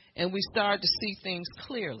more, and we start to see things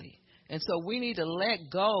clearly. And so we need to let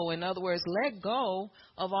go. In other words, let go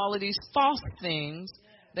of all of these false things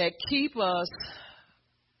that keep us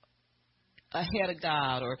ahead of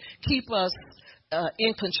God or keep us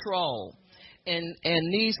in control. And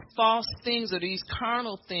these false things or these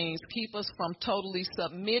carnal things keep us from totally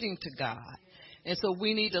submitting to God. And so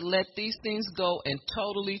we need to let these things go and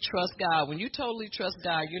totally trust God. When you totally trust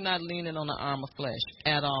God, you're not leaning on the arm of flesh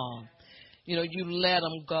at all. You let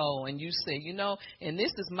them go and you say, and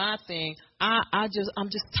this is my thing. I'm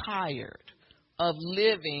just tired of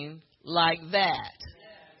living like that.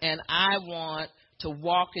 And I want to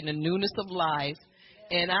walk in the newness of life.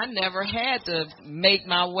 And I never had to make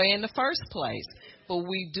my way in the first place. But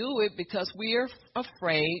we do it because we are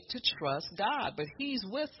afraid to trust God. But he's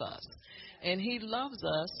with us. And he loves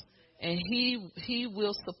us. And he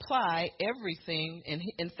will supply everything. And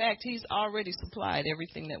in fact, he's already supplied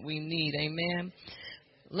everything that we need. Amen.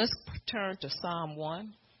 Let's turn to Psalm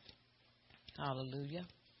 1. Hallelujah.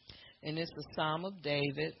 And it's the Psalm of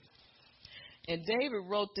David. And David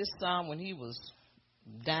wrote this psalm when he was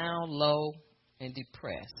down, low, and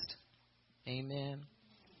depressed. Amen.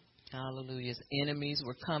 Hallelujah. His enemies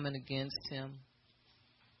were coming against him.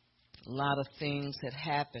 A lot of things had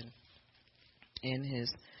happened in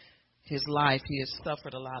his life. He has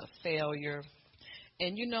suffered a lot of failure.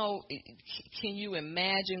 And can you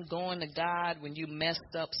imagine going to God when you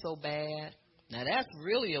messed up so bad? Now that's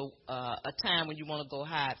really a time when you want to go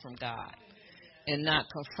hide from God and not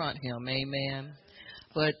confront him. Amen.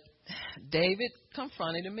 But David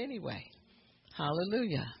confronted him anyway.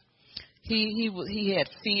 Hallelujah. He had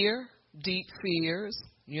fear, deep fears.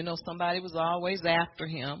 Somebody was always after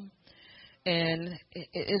him. And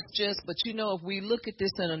it's just, but if we look at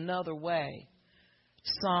this in another way,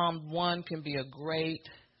 Psalm 1 can be a great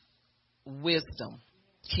wisdom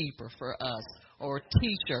keeper for us or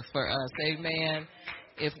teacher for us. Amen.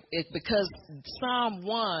 Because Psalm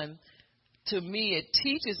 1, to me, it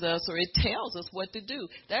teaches us or it tells us what to do.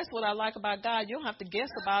 That's what I like about God. You don't have to guess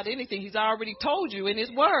about anything. He's already told you in his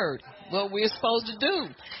word what we're supposed to do.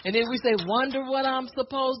 And then we say, wonder what I'm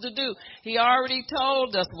supposed to do. He already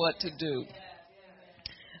told us what to do.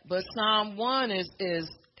 But Psalm 1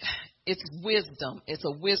 it's wisdom. It's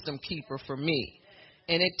a wisdom keeper for me.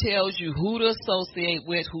 And it tells you who to associate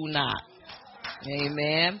with, who not.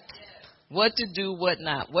 Amen. What to do, what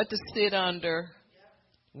not. What to sit under.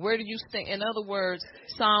 Where do you stand? In other words,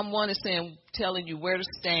 Psalm 1 is telling you where to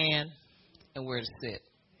stand and where to sit.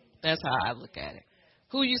 That's how I look at it.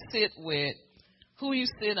 Who you sit with, who you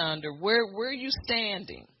sit under, where are you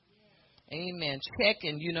standing? Amen.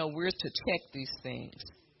 Checking, we're to check these things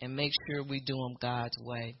and make sure we do them God's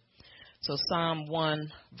way. So Psalm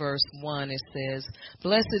 1, verse 1, it says,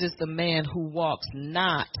 blessed is the man who walks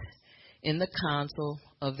not in the counsel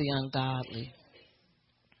of the ungodly.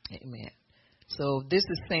 Amen. So this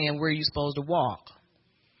is saying where you're supposed to walk.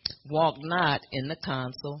 Walk not in the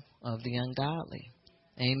counsel of the ungodly.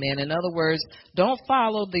 Amen. In other words, don't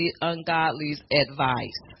follow the ungodly's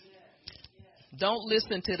advice. Don't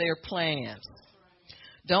listen to their plans.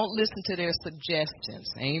 Don't listen to their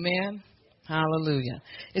suggestions. Amen. Hallelujah.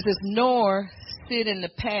 It says, nor sit in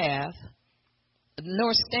the path,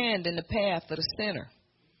 nor stand in the path of the sinner.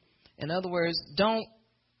 In other words, don't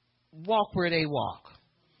walk where they walk.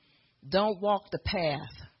 Don't walk the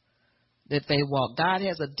path that they walk. God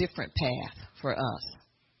has a different path for us.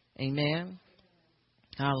 Amen.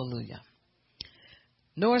 Hallelujah.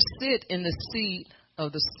 Nor sit in the seat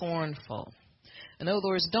of the scornful. In other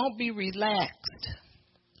words, don't be relaxed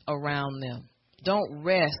around them. Don't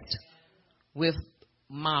rest with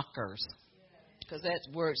mockers. Because that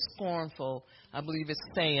word scornful, I believe it's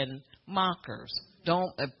saying mockers.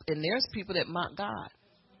 And there's people that mock God.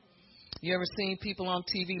 You ever seen people on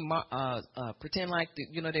TV pretend like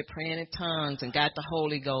they're praying in tongues and got the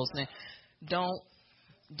Holy Ghost? And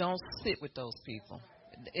Don't sit with those people.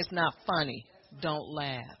 It's not funny. Don't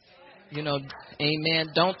laugh. You know, amen.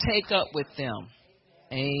 Don't take up with them.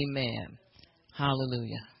 Amen.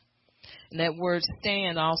 Hallelujah. And that word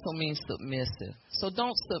stand also means submissive. So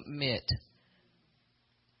don't submit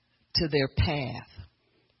to their path.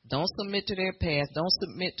 Don't submit to their path. Don't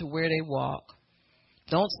submit to where they walk.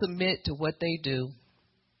 Don't submit to what they do.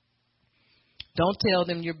 Don't tell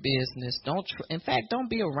them your business. In fact, don't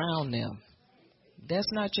be around them.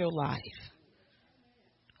 That's not your life.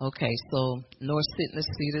 Okay, so nor sit in the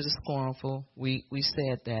seat of the scornful. We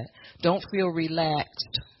said that. Don't feel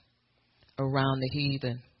relaxed around the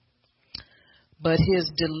heathen. But his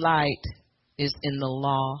delight is in the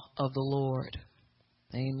law of the Lord.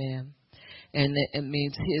 Amen. And it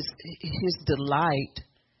means his delight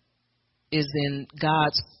is in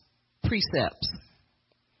God's precepts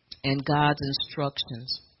and God's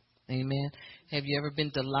instructions. Amen. Have you ever been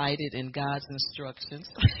delighted in God's instructions?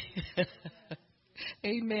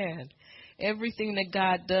 Amen. Everything that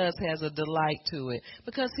God does has a delight to it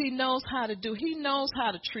because he knows how to do. He knows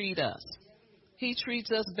how to treat us. He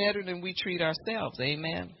treats us better than we treat ourselves.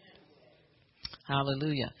 Amen.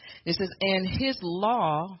 Hallelujah. It says, and in his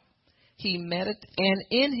law he meditates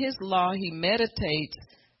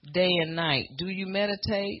day and night. Do you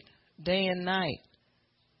meditate day and night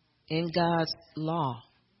in God's law?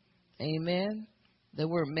 Amen. The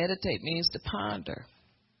word meditate means to ponder.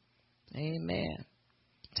 Amen.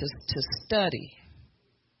 To study.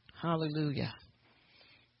 Hallelujah.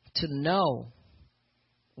 To know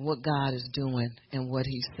what God is doing and what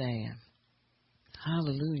he's saying.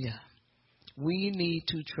 Hallelujah. We need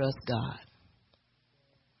to trust God.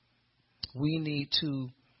 We need to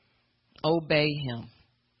obey him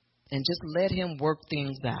and just let him work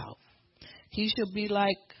things out. He shall be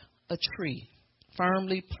like a tree,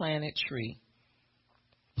 firmly planted tree,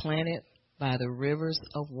 planted by the rivers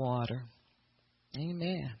of water.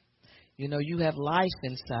 Amen. You know, you have life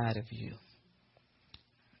inside of you.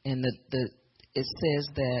 And it says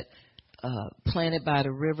that planted by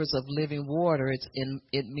the rivers of living water,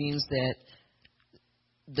 it means that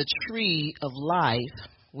the tree of life,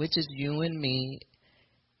 which is you and me,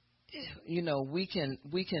 you know,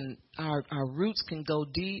 our roots can go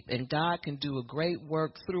deep and God can do a great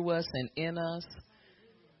work through us and in us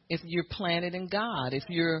if you're planted in God,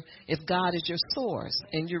 if God is your source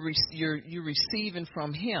and you're receiving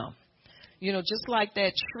from him. You know, just like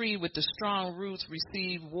that tree with the strong roots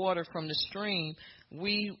receive water from the stream,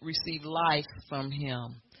 we receive life from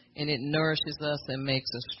him, and it nourishes us and makes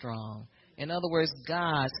us strong. In other words,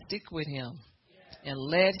 God, stick with him and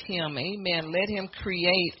let him, amen, let him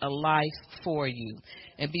create a life for you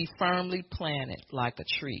and be firmly planted like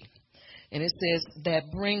a tree. And it says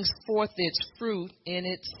that brings forth its fruit in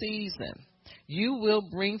its season. You will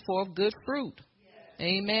bring forth good fruit.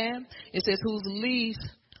 Amen. It says whose leaf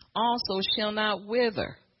also shall not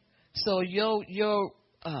wither. So you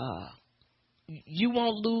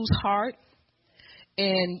won't lose heart,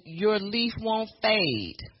 and your leaf won't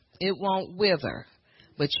fade. It won't wither,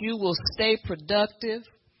 but you will stay productive.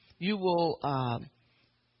 You will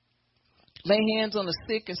lay hands on the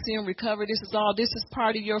sick and see them recover. This is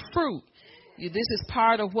part of your fruit. This is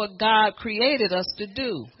part of what God created us to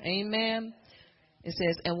do. Amen. It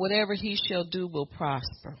says, and whatever he shall do will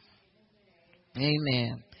prosper.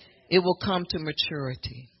 Amen. It will come to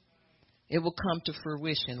maturity. It will come to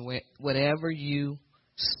fruition. Whatever you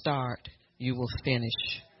start, you will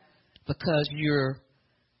finish. Because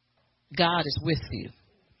God is with you.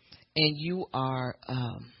 And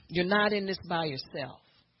you're not in this by yourself.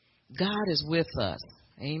 God is with us.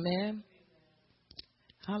 Amen.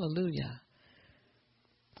 Hallelujah.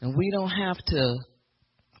 And we don't have to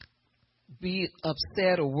be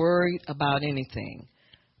upset or worried about anything.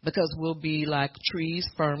 Because we'll be like trees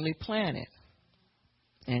firmly planted.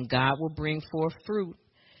 And God will bring forth fruit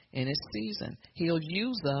in its season. He'll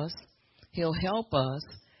use us. He'll help us.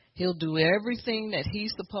 He'll do everything that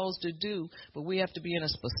he's supposed to do. But we have to be in a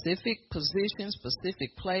specific position,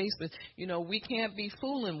 specific place. But, you know, we can't be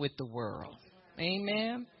fooling with the world.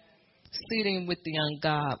 Amen. Sitting with the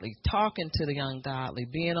ungodly, talking to the ungodly,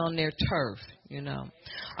 being on their turf, you know.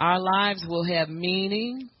 Our lives will have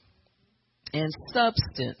meaning and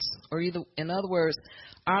substance, or in other words,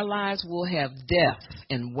 our lives will have depth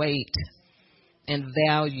and weight and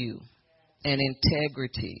value and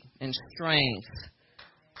integrity and strength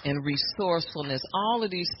and resourcefulness. All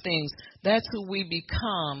of these things, that's who we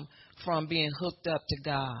become from being hooked up to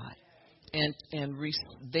God and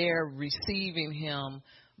they're receiving him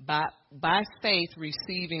by faith,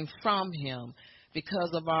 receiving from him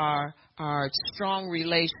because of our strong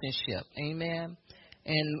relationship. Amen.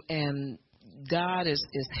 And God is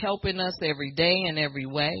helping us every day in every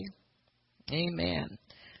way. Amen.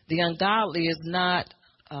 The ungodly is not,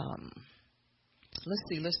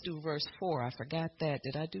 let's do verse 4. I forgot that.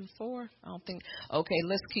 Did I do 4? I don't think. Okay,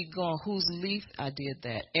 let's keep going. Whose leaf? I did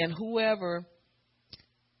that. And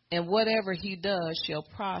whatever he does shall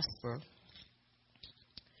prosper.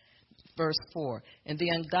 Verse 4. And the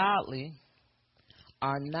ungodly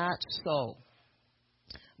are not so,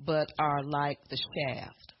 but are like the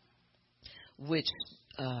shaft, which,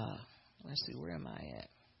 let's see, where am I at?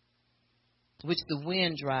 Which the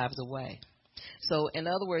wind drives away. So, in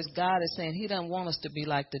other words, God is saying he doesn't want us to be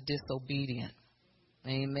like the disobedient.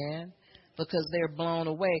 Amen? Because they're blown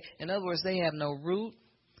away. In other words, they have no root.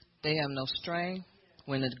 They have no strength.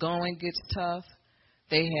 When the going gets tough,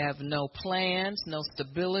 they have no plans, no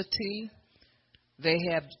stability. They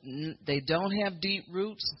don't have deep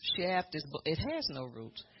roots. Shaft it has no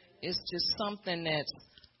roots. It's just something that's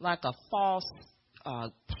like a false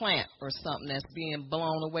plant or something that's being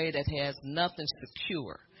blown away that has nothing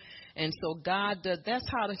secure. And so God does. That's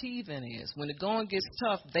how the heathen is. When the going gets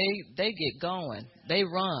tough, they get going. They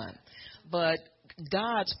run. But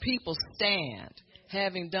God's people stand.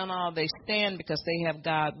 Having done all, they stand because they have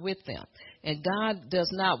God with them. And God does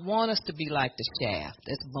not want us to be like the shaft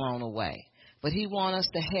that's blown away. But he wants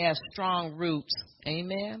us to have strong roots.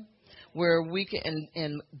 Amen? Where we can,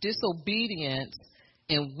 and disobedience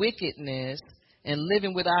and wickedness and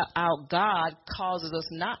living without God causes us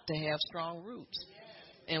not to have strong roots.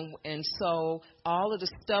 And so all of the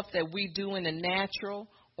stuff that we do in the natural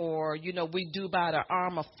or, we do by the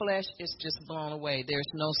arm of flesh, it's just blown away. There's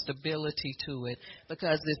no stability to it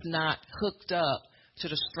because it's not hooked up to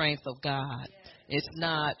the strength of God. It's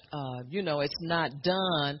not, it's not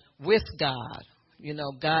done with God.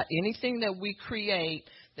 God, anything that we create,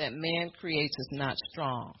 that man creates is not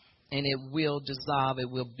strong. And it will dissolve. It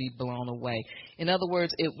will be blown away. In other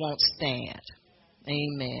words, it won't stand.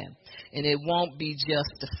 Amen. And it won't be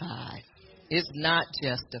justified. It's not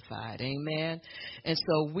justified. Amen. And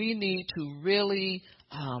so we need to really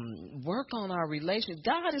work on our relationship.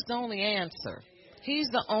 God is the only answer. He's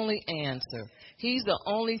the only answer. He's the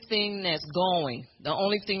only thing that's going, the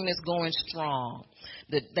only thing that's going strong.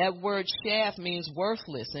 That word shaft means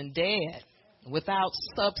worthless and dead, without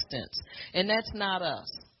substance. And that's not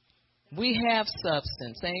us. We have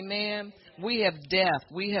substance. Amen. We have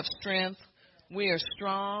depth. We have strength. We are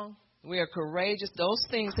strong. We are courageous. Those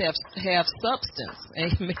things have substance.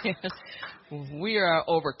 Amen. We are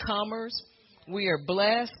overcomers. We are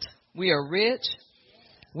blessed. We are rich.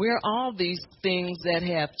 We're all these things that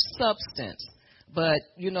have substance. But,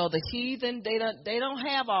 the heathen, they don't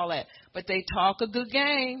have all that. But they talk a good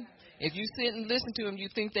game. If you sit and listen to them, you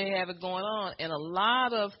think they have it going on. And a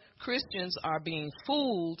lot of Christians are being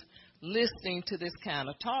fooled listening to this kind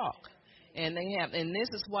of talk. And this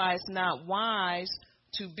is why it's not wise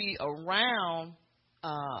to be around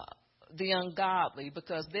the ungodly,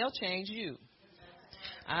 because they'll change you.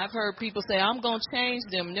 I've heard people say, I'm going to change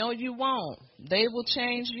them. No, you won't. They will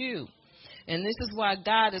change you. And this is why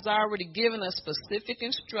God has already given us specific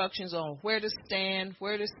instructions on where to stand,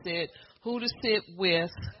 where to sit, who to sit with,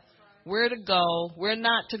 where to go, where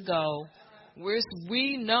not to go.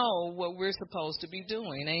 We know what we're supposed to be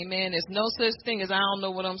doing. Amen. There's no such thing as I don't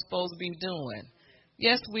know what I'm supposed to be doing.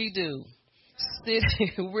 Yes, we do.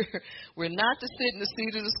 We're not to sit in the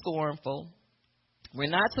seat of the scornful. We're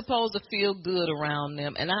not supposed to feel good around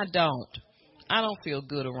them. And I don't feel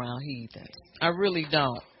good around heathens. I really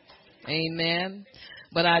don't. Amen.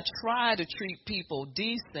 But I try to treat people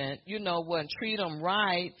decent, treat them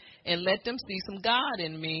right and let them see some God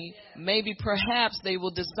in me. Maybe perhaps they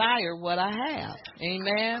will desire what I have.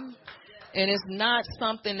 Amen. And it's not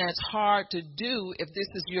something that's hard to do if this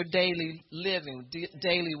is your daily living,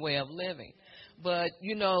 daily way of living. But,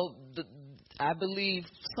 I believe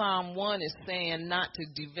Psalm 1 is saying not to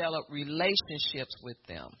develop relationships with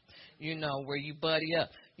them, where you buddy up.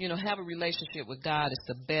 Have a relationship with God is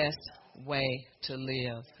the best way to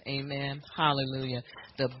live. Amen. Hallelujah.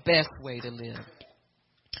 The best way to live.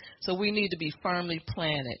 So we need to be firmly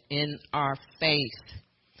planted in our faith,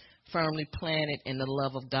 firmly planted in the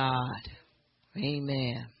love of God.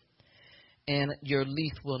 Amen. And your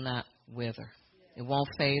leaf will not wither. It won't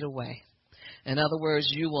fade away. In other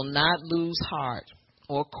words, you will not lose heart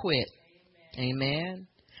or quit. Amen.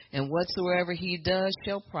 And whatsoever he does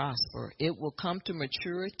shall prosper. It will come to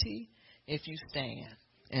maturity if you stand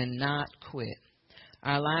and not quit.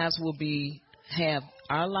 Our lives will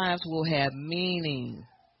have meaning.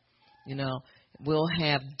 We'll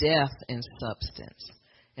have depth and substance.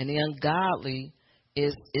 And the ungodly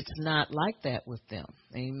it's not like that with them.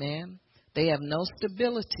 Amen. They have no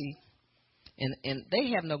stability. And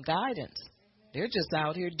they have no guidance. They're just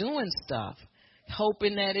out here doing stuff,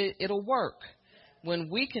 hoping that it'll work, when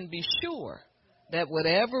we can be sure that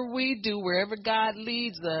whatever we do, wherever God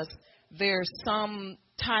leads us, there's some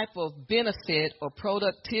type of benefit or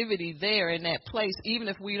productivity there in that place, even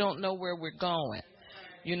if we don't know where we're going.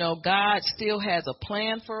 You know, God still has a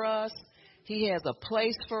plan for us. He has a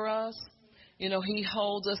place for us. You know, He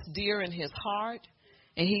holds us dear in His heart,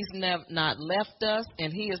 and He's not left us,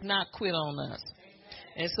 and He has not quit on us.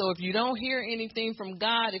 And so if you don't hear anything from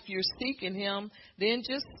God, if you're seeking Him, then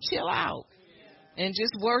just chill out and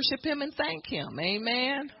just worship Him and thank Him.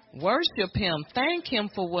 Amen. Worship Him. Thank Him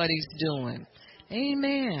for what He's doing.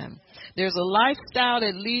 Amen. There's a lifestyle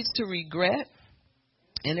that leads to regret,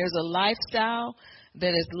 and there's a lifestyle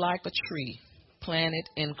that is like a tree planted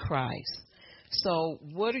in Christ. So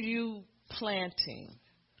what are you planting,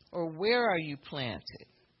 or where are you planted?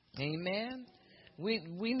 Amen.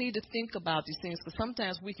 We need to think about these things, because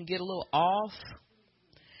sometimes we can get a little off,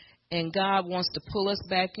 and God wants to pull us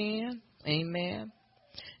back in. Amen.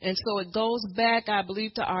 And so it goes back, I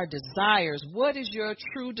believe, to our desires. What is your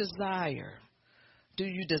true desire? Do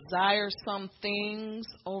you desire some things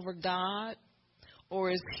over God,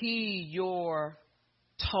 or is He your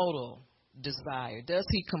total desire? Does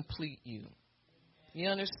He complete you? You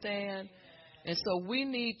understand? And so we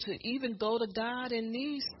need to even go to God in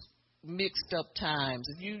these mixed up times.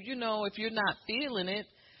 If if you're not feeling it,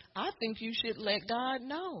 I think you should let God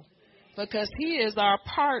know, because He is our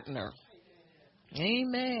partner.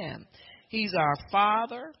 Amen. He's our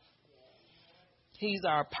Father. He's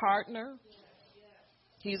our partner.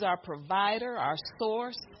 He's our provider, our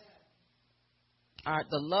source.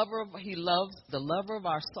 He loves the lover of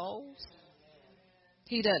our souls.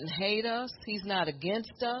 He doesn't hate us. He's not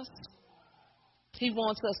against us. He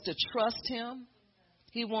wants us to trust Him.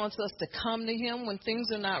 He wants us to come to Him when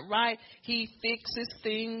things are not right. He fixes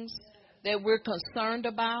things that we're concerned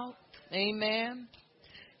about. Amen.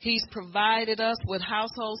 He's provided us with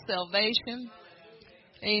household salvation.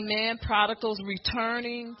 Amen. Prodigals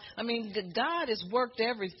returning. I mean, God has worked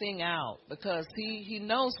everything out, because He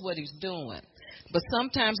knows what He's doing. But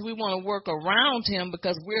sometimes we want to work around Him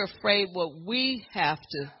because we're afraid what we have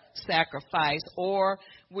to sacrifice, or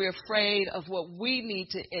we're afraid of what we need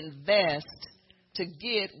to invest to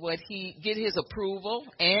get His approval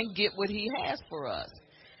and get what He has for us.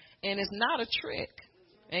 And it's not a trick.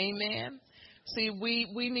 Amen. See,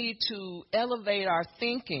 we need to elevate our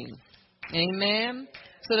thinking. Amen.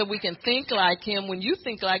 So that we can think like Him. When you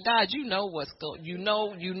think like God, you know what's going. You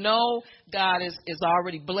know God is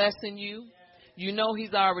already blessing you. You know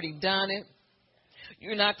He's already done it.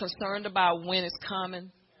 You're not concerned about when it's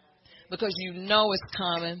coming, because you know it's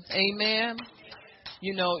coming. Amen.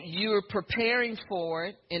 You know, you're preparing for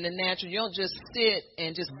it in the natural. You don't just sit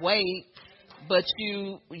and just wait, but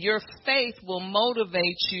your faith will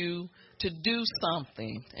motivate you to do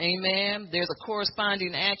something. Amen. There's a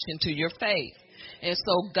corresponding action to your faith. And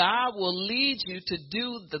so God will lead you to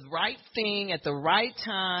do the right thing at the right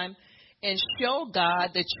time and show God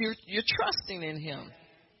that you're trusting in Him.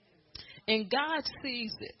 And God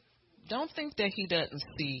sees it. Don't think that He doesn't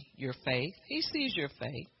see your faith. He sees your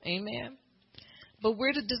faith. Amen. But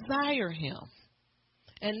we're to desire Him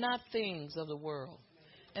and not things of the world.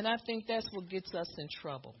 And I think that's what gets us in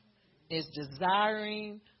trouble, is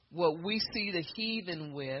desiring what we see the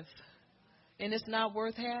heathen with, and it's not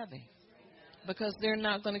worth having, because they're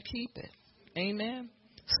not going to keep it. Amen.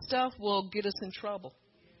 Stuff will get us in trouble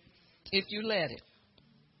if you let it.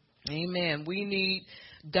 Amen. We need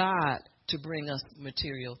God to bring us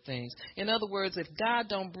material things. In other words, if God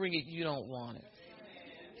don't bring it, you don't want it.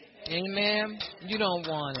 Amen. You don't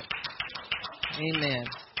want it. Amen.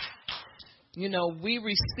 You know, we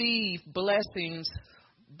receive blessings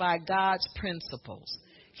by God's principles.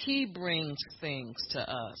 He brings things to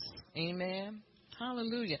us. Amen.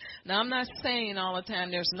 Hallelujah. Now, I'm not saying all the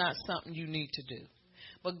time there's not something you need to do.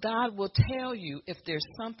 But God will tell you if there's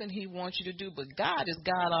something He wants you to do. But God is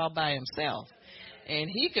God all by Himself. And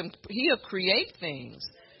He'll create things.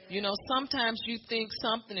 You know, sometimes you think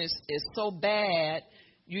something is so bad,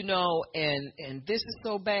 you know, and this is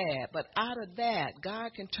so bad. But out of that,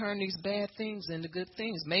 God can turn these bad things into good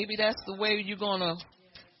things. Maybe that's the way you're going to,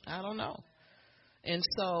 I don't know. And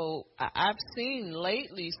so I've seen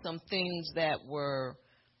lately some things that were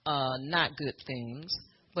not good things.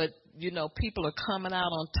 But, you know, people are coming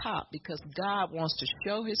out on top because God wants to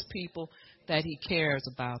show His people that He cares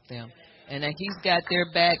about them and that He's got their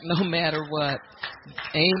back no matter what.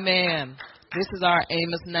 Amen. This is our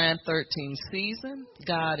Amos 9:13 season.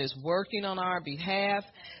 God is working on our behalf,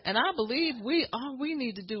 and I believe all we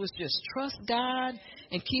need to do is just trust God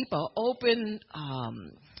and keep an open.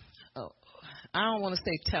 I don't want to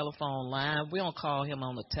say telephone line. We don't call him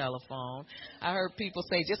on the telephone. I heard people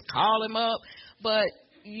say just call him up, but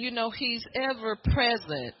he's ever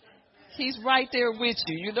present. He's right there with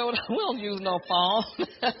you. We don't use no phone.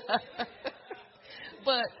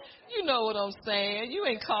 But you know what I'm saying. You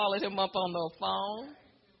ain't calling him up on no phone.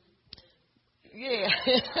 Yeah.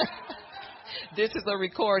 This is a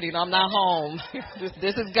recording. I'm not home.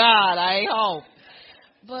 This is God. I ain't home.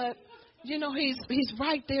 But, he's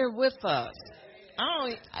right there with us.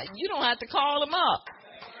 You don't have to call him up.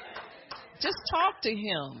 Just talk to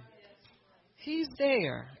him. He's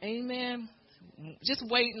there. Amen. Just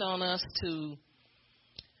waiting on us to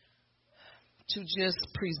just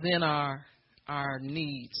present our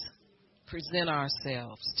needs, present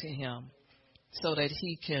ourselves to him so that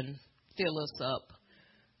he can fill us up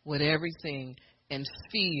with everything and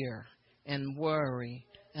fear and worry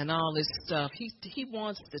and all this stuff. He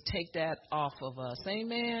wants to take that off of us.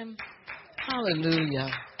 Amen. Hallelujah.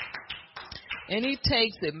 And he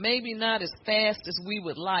takes it maybe not as fast as we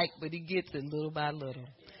would like, but he gets it little by little.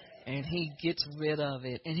 And he gets rid of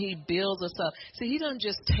it. And he builds us up. See, he doesn't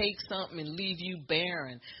just take something and leave you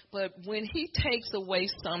barren. But when he takes away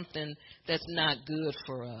something that's not good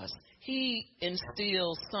for us, he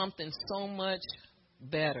instills something so much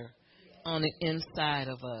better on the inside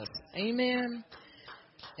of us. Amen.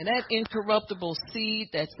 And that incorruptible seed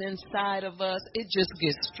that's inside of us, it just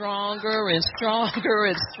gets stronger and stronger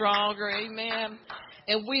and stronger. Amen.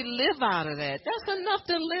 And we live out of that. That's enough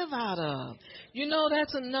to live out of.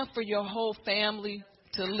 That's enough for your whole family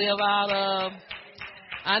to live out of.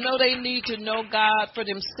 I know they need to know God for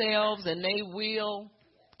themselves, and they will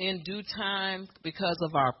in due time because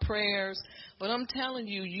of our prayers. But I'm telling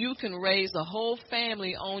you, you can raise a whole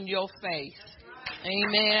family on your faith.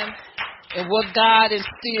 Amen. And what God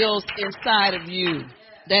instills inside of you,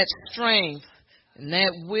 that strength and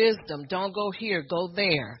that wisdom. Don't go here, go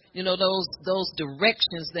there. Those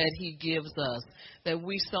directions that he gives us that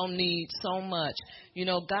we so need so much.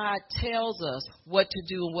 God tells us what to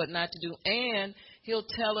do and what not to do. And he'll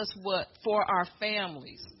tell us what for our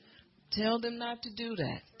families. Tell them not to do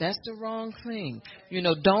that. That's the wrong thing.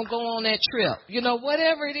 Don't go on that trip.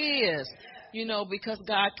 Whatever it is, because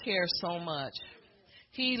God cares so much.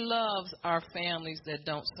 He loves our families that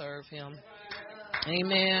don't serve him.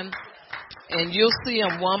 Amen. And you'll see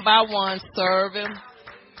them one by one, serve him,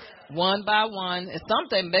 one by one. And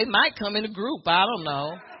something, they might come in a group. I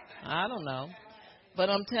don't know. But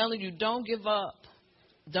I'm telling you, don't give up.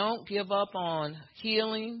 Don't give up on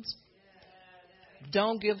healings.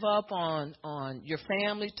 Don't give up on your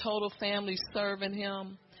family, total family serving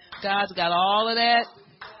him. God's got all of that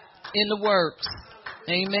in the works.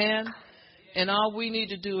 Amen. And all we need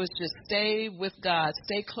to do is just stay with God,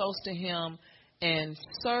 stay close to him, and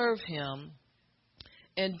serve him.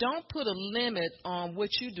 And don't put a limit on what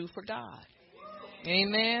you do for God.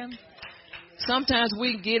 Amen. Sometimes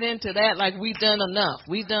we get into that like we've done enough.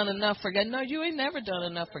 We've done enough for God. No, you ain't never done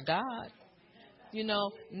enough for God.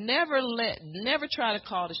 Never try to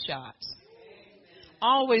call the shots.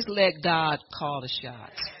 Always let God call the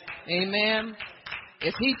shots. Amen.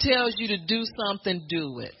 If he tells you to do something,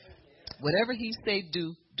 do it. Whatever he say,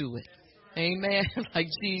 do it. Amen. Like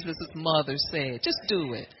Jesus' mother said, just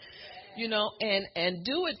do it. And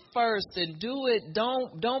do it first, and do it.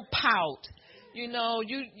 Don't pout.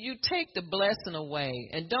 You take the blessing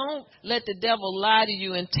away, and don't let the devil lie to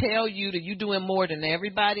you and tell you that you're doing more than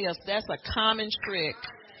everybody else. That's a common trick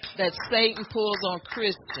that Satan pulls on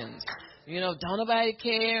Christians. Don't nobody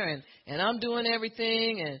care, and I'm doing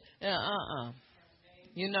everything, and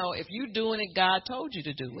if you're doing it, God told you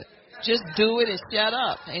to do it. Just do it and shut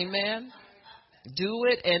up. Amen. Do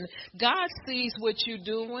it, and God sees what you're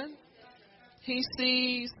doing. He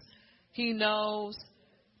sees. He knows.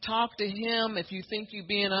 Talk to him if you think you're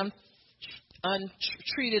being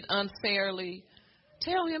treated unfairly.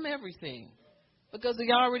 Tell him everything because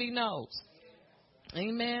he already knows.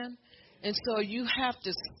 Amen. And so you have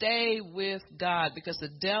to stay with God because the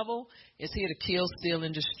devil is here to kill, steal,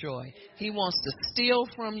 and destroy. He wants to steal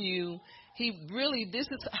from you. This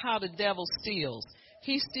is how the devil steals.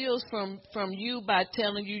 He steals from you by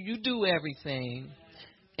telling you you do everything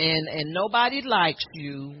and nobody likes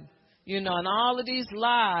you, and all of these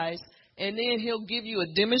lies. And then he'll give you a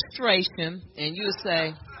demonstration and you'll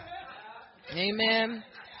say, amen.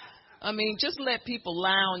 Just let people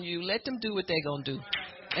lie on you. Let them do what they're going to do.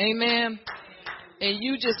 Amen. And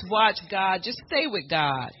you just watch God. Just stay with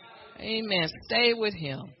God. Amen. Stay with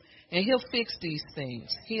him. And he'll fix these things.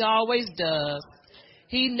 He always does.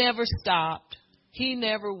 He never stopped. He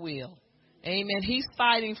never will. Amen. He's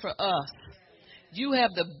fighting for us. You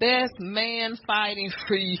have the best man fighting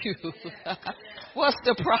for you. What's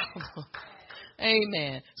the problem?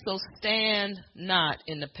 Amen. So stand not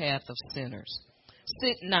in the path of sinners.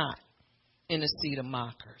 Sit not in the seat of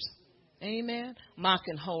mockers. Amen.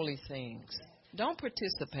 Mocking holy things. Don't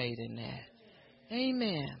participate in that.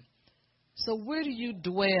 Amen. So where do you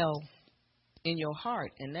dwell in your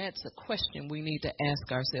heart? And that's a question we need to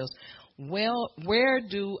ask ourselves. Well, where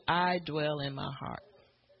do I dwell in my heart?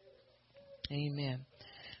 Amen.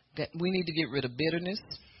 We need to get rid of bitterness,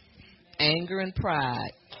 anger, and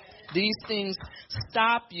pride. These things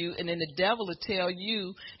stop you, and then the devil will tell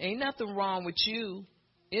you, ain't nothing wrong with you.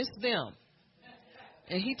 It's them.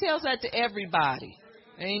 And he tells that to everybody.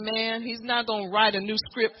 Amen. He's not going to write a new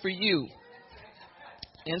script for you.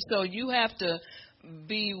 And so you have to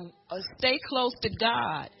stay close to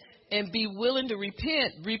God and be willing to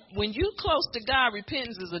repent. When you're close to God,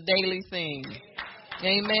 repentance is a daily thing.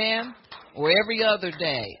 Amen. Or every other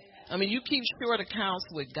day. I mean, you keep short accounts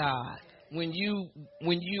with God when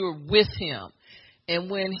you're with him and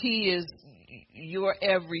when he is your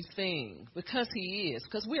everything, because he is,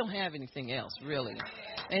 because we don't have anything else really.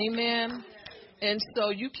 Amen. And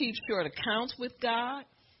so you keep short accounts with God.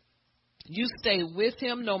 You stay with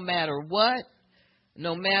him no matter what,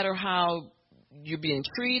 no matter how you're being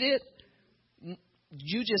treated.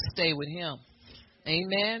 You just stay with him.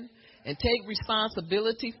 Amen. And take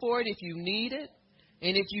responsibility for it if you need it.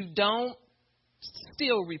 And if you don't,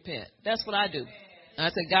 still repent. That's what I do. I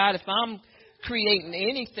say, God, if I'm creating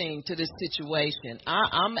anything to this situation,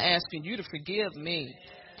 I'm asking you to forgive me.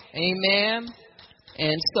 Amen.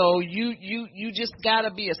 And so you just got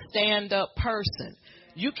to be a stand-up person.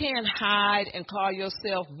 You can't hide and call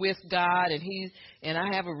yourself with God and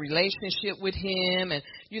I have a relationship with him. And,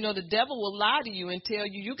 you know, the devil will lie to you and tell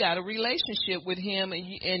you got a relationship with him and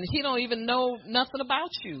he don't even know nothing about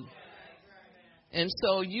you. And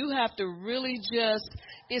so you have to really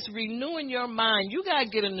it's renewing your mind. You got to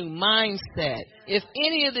get a new mindset. If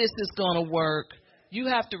any of this is going to work, you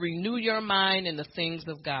have to renew your mind in the things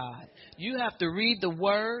of God. You have to read the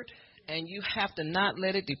word. And you have to not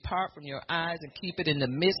let it depart from your eyes and keep it in the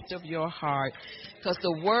midst of your heart. Because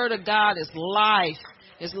the word of God is life.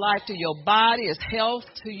 It's life to your body. It's health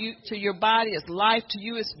to your body. It's life to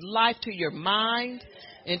you. It's life to your mind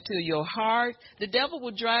and to your heart. The devil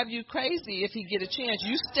will drive you crazy if he get a chance.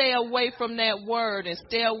 You stay away from that word and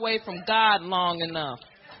stay away from God long enough.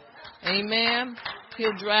 Amen.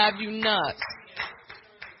 He'll drive you nuts.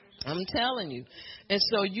 I'm telling you. And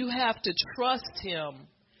so you have to trust him.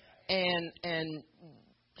 And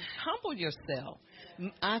humble yourself.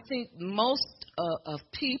 I think most of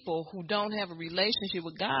people who don't have a relationship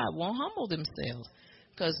with God won't humble themselves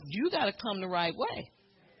because you got to come the right way.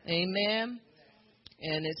 Amen.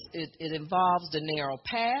 And it involves the narrow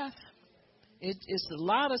path. It's a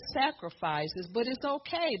lot of sacrifices, but it's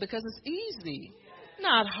okay because it's easy.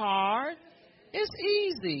 Not hard. It's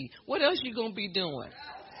easy. What else you going to be doing?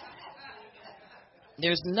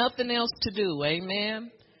 There's nothing else to do.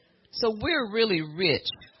 Amen. So we're really rich.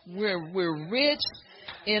 We're rich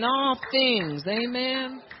in all things.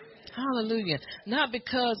 Amen. Hallelujah. Not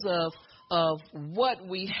because of what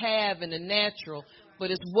we have in the natural, but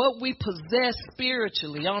it's what we possess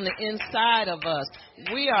spiritually on the inside of us.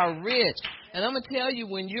 We are rich. And I'm going to tell you,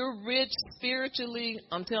 when you're rich spiritually,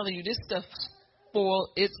 I'm telling you, this stuff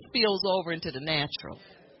spills over into the natural.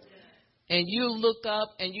 And you look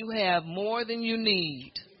up and you have more than you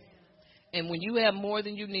need. And when you have more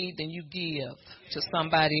than you need, then you give to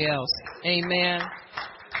somebody else. Amen.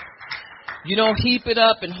 You don't heap it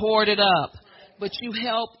up and hoard it up, but you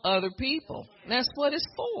help other people. That's what it's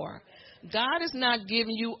for. God is not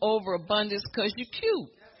giving you overabundance because you're cute.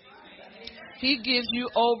 He gives you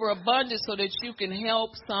overabundance so that you can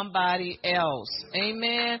help somebody else.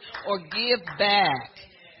 Amen. Or give back.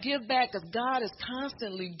 Give back because God is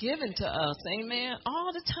constantly giving to us. Amen.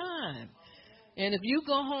 All the time. And if you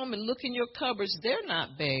go home and look in your cupboards, they're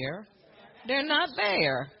not bare. They're not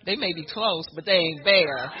bare. They may be close, but they ain't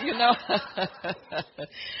bare, you know.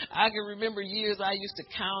 I can remember years I used to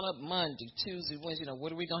count up Monday, Tuesday, Wednesday,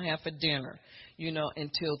 what are we going to have for dinner,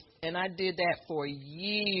 and I did that for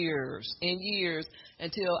years and years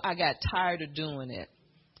until I got tired of doing it.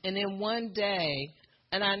 And then one day,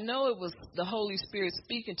 and I know it was the Holy Spirit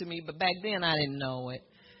speaking to me, but back then I didn't know it.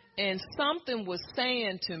 And something was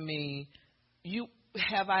saying to me,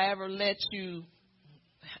 have I ever let you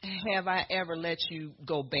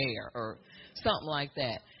go bare or something like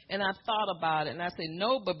that? And I thought about it and I said,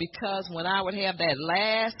 no, but because when I would have that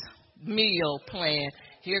last meal plan.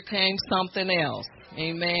 Here came something else.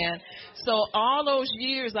 Amen. So all those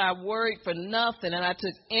years I worried for nothing and I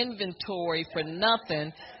took inventory for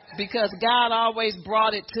nothing because God always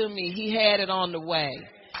brought it to me. He had it on the way.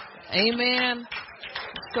 Amen.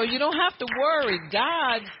 So you don't have to worry.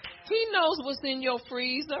 God, He knows what's in your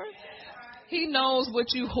freezer. He knows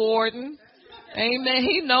what you hoarding. Amen.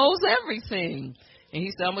 He knows everything. And He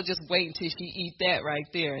said, I'm going to just wait until she eat that right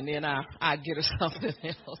there, and then I get her something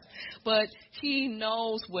else. But He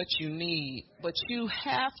knows what you need. But you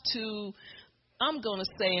have to, I'm going to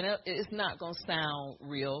say, and it's not going to sound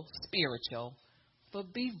real spiritual,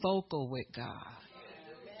 but be vocal with God.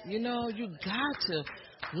 You know, you got to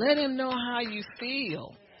let Him know how you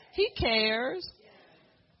feel. He cares.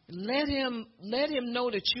 Let him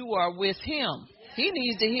know that you are with Him. He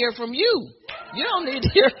needs to hear from you. You don't need to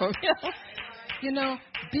hear from Him. You know,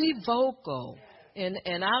 be vocal. And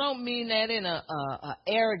I don't mean that in a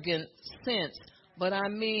arrogant sense, but I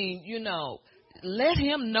mean, you know, let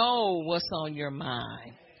Him know what's on your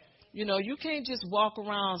mind. You know, you can't just walk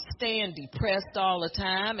around staying depressed all the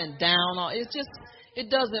time and down. It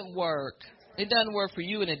doesn't work. It doesn't work for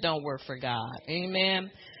you and it don't work for God.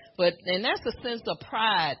 Amen. And that's a sense of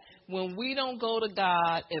pride when we don't go to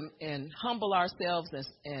God and humble ourselves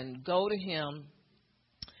and go to Him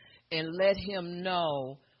and let Him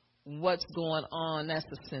know what's going on. That's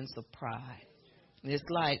a sense of pride. It's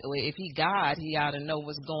like, well, if He God, He ought to know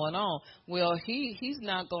what's going on. Well, He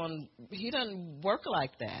doesn't work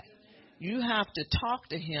like that. You have to talk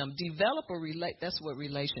to Him, develop that's what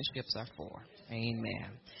relationships are for.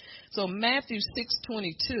 Amen. So Matthew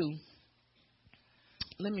 6:22.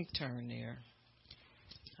 Let me turn there.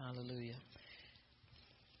 Hallelujah.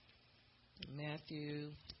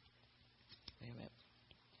 Matthew. Wait a minute.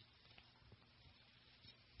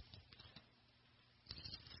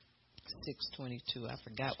 6:22. I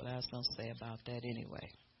forgot what I was going to say about that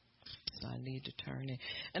anyway. So I need to turn in.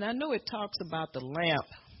 And I know it talks about the lamp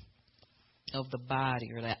of the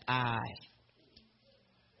body or the eye.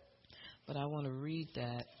 But I want to read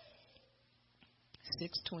that.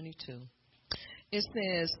 6:22. It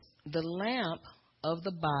says, the lamp of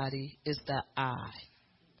the body is the eye.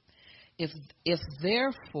 If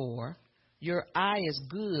therefore your eye is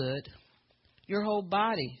good, your whole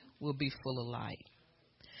body will be full of light.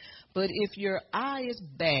 But if your eye is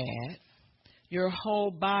bad, your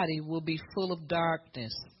whole body will be full of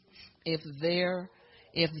darkness. If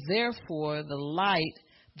therefore the light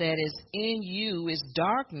that is in you is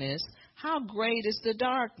darkness, how great is the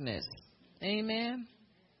darkness? Amen.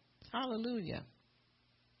 Hallelujah.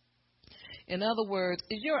 In other words,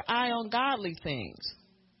 is your eye on godly things?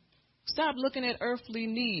 Stop looking at earthly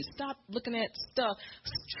needs. Stop looking at stuff.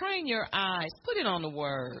 Train your eyes. Put it on the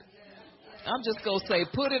Word. I'm just going to say,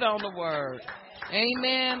 put it on the Word.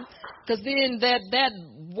 Amen. Because then that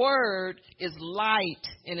Word is light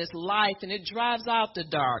and it's life and it drives out the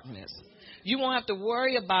darkness. You won't have to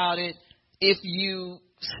worry about it if you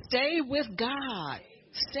stay with God.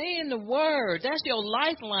 Stay in the Word. That's your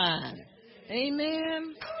lifeline.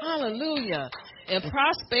 Amen. Hallelujah. And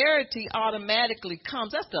prosperity automatically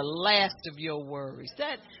comes. That's the last of your worries.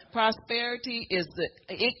 That prosperity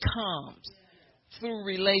it comes through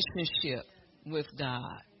relationship with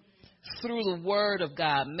God, through the Word of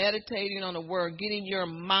God, meditating on the Word, getting your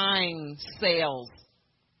mind cells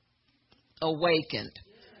awakened,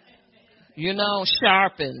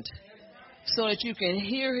 sharpened, so that you can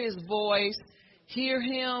hear His voice, hear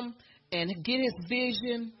Him, and get His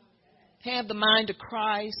vision, have the mind of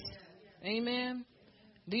Christ. Amen.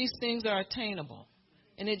 These things are attainable.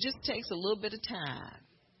 And it just takes a little bit of time.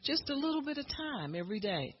 Just a little bit of time every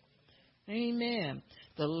day. Amen.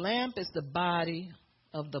 The lamp is the body,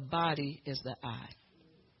 of the body is the eye.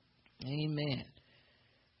 Amen.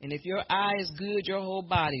 And if your eye is good, your whole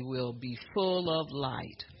body will be full of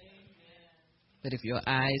light. But if your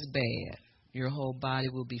eye is bad, your whole body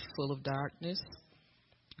will be full of darkness,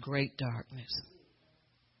 great darkness.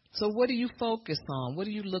 So what do you focus on? What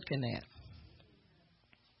are you looking at?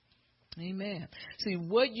 Amen. See,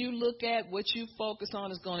 what you look at, what you focus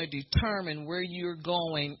on is going to determine where you're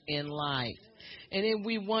going in life. And then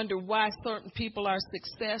we wonder why certain people are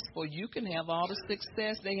successful. You can have all the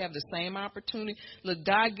success. They have the same opportunity. Look,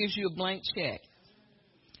 God gives you a blank check.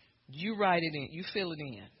 You write it in. You fill it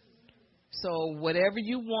in. So whatever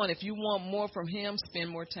you want, if you want more from Him, spend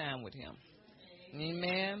more time with Him.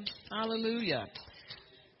 Amen. Hallelujah.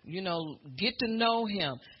 Get to know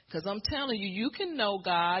Him. Because I'm telling you, you can know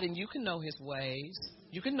God and you can know His ways.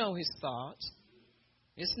 You can know His thoughts.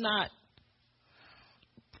 It's not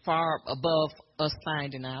far above us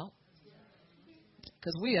finding out.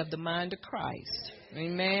 because we have the mind of Christ.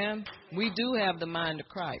 Amen. We do have the mind of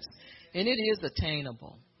Christ, and it is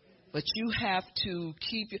attainable. But you have to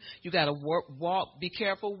you got to walk. Be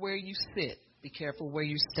careful where you sit. Be careful where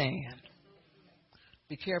you stand.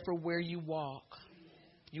 Be careful where you walk.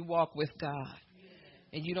 You walk with God.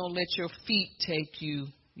 And you don't let your feet take you,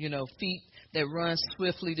 feet that run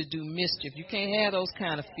swiftly to do mischief. You can't have those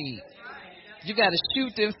kind of feet. You got to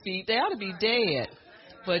shoot them feet. They ought to be dead.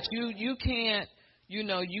 But you can't,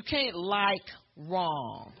 you can't like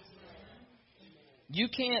wrong. You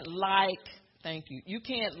can't like, thank you, you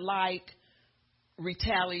can't like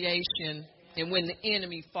retaliation and when the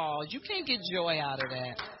enemy falls. You can't get joy out of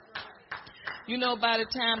that. By the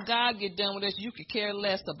time God get done with us, you could care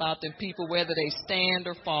less about them people, whether they stand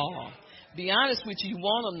or fall. Be honest with you, you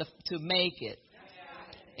want them to make it.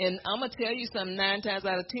 And I'm going to tell you something, 9 times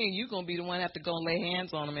out of 10, you're going to be the one that have to go and lay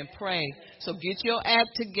hands on them and pray. So get your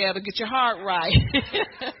act together, get your heart right.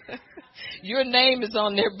 Your name is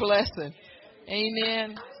on their blessing.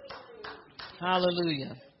 Amen.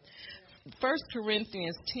 Hallelujah. 1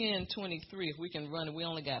 Corinthians 10:23, if we can run it. We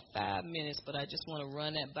only got 5 minutes, but I just want to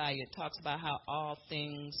run that by you. It talks about how all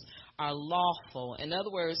things are lawful. In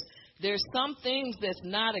other words, there's some things that's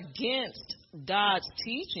not against God's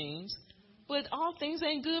teachings, but all things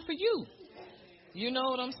ain't good for you. You know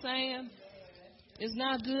what I'm saying? It's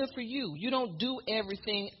not good for you. You don't do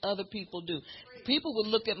everything other people do. People would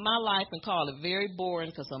look at my life and call it very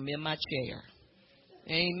boring because I'm in my chair.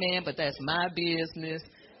 Amen. But that's my business.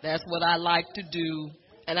 That's what I like to do.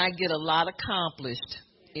 And I get a lot accomplished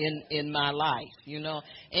in my life,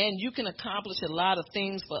 And you can accomplish a lot of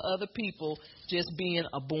things for other people just being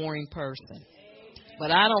a boring person. But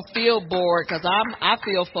I don't feel bored because I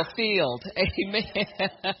feel fulfilled.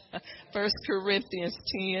 Amen. 1 Corinthians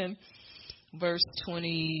 10, verse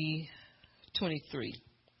 23.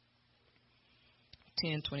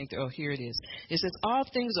 10:23. Oh, here it is. It says, all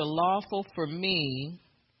things are lawful for me,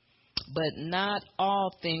 but not all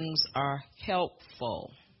things are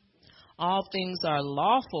helpful. All things are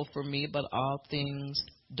lawful for me, but all things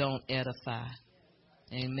don't edify.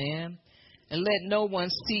 Amen. And let no one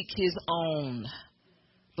seek his own,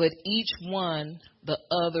 but each one the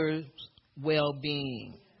other's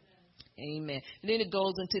well-being. Amen. And then it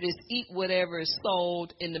goes into this, eat whatever is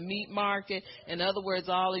sold in the meat market. In other words,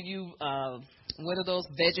 all of you, what are those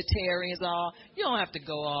vegetarians all? You don't have to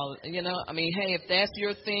go all, hey, if that's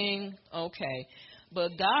your thing, okay.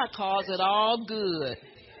 But God calls it all good.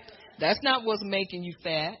 That's not what's making you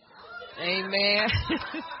fat. Amen.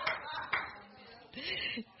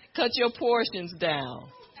 Cut your portions down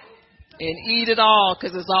and eat it all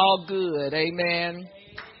because it's all good. Amen.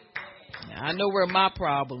 I know where my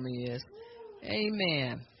problem is.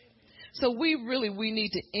 Amen. So we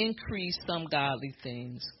need to increase some godly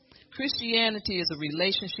things. Christianity is a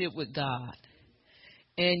relationship with God.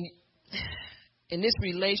 And this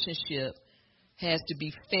relationship has to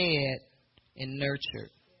be fed and nurtured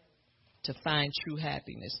to find true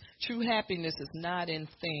happiness. True happiness is not in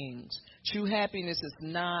things. True happiness is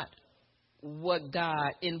not what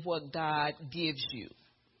God gives you.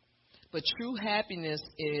 But true happiness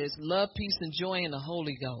is love, peace, and joy in the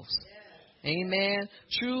Holy Ghost. Amen.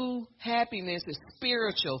 True happiness is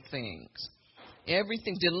spiritual things.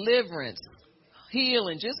 Everything, deliverance,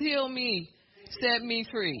 healing. Just heal me, set me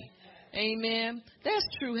free. Amen. That's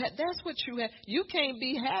true. That's what true. You can't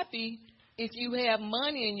be happy if you have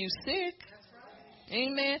money and you're sick.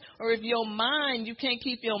 Amen. Or if you can't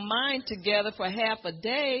keep your mind together for half a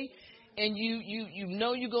day, and you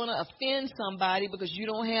know you're going to offend somebody because you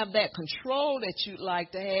don't have that control that you'd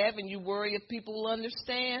like to have, and you worry if people will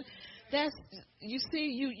understand.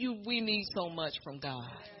 We need so much from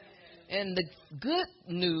God. And the good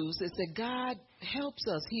news is that God helps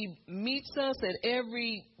us. He meets us at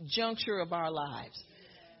every juncture of our lives.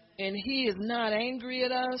 And He is not angry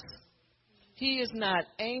at us. He is not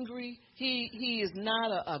angry. He is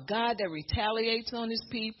not a God that retaliates on His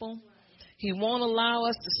people. He won't allow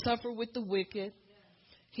us to suffer with the wicked.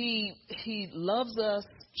 He loves us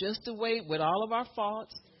just the way, with all of our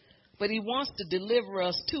faults. But He wants to deliver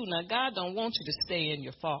us too. Now, God don't want you to stay in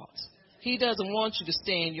your faults. He doesn't want you to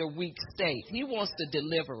stay in your weak state. He wants to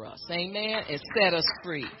deliver us, amen, and set us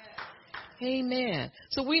free. Amen.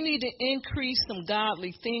 So we need to increase some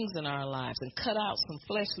godly things in our lives and cut out some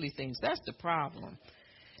fleshly things. That's the problem.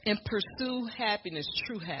 And pursue happiness,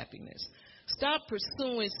 true happiness. Stop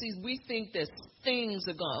pursuing. See, we think that things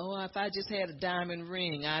are going, if I just had a diamond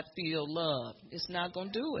ring, I'd feel love. It's not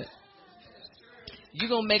going to do it. You're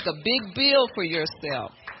going to make a big bill for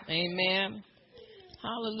yourself. Amen.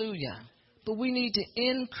 Hallelujah. But we need to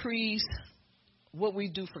increase what we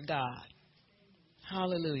do for God.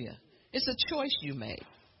 Hallelujah. It's a choice you make.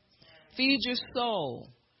 Feed your soul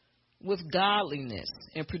with godliness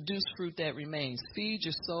and produce fruit that remains. Feed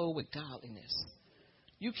your soul with godliness.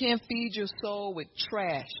 You can't feed your soul with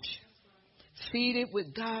trash. Feed it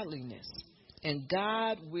with godliness. And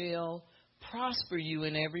God will prosper you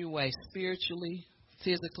in every way, spiritually,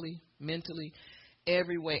 physically, mentally,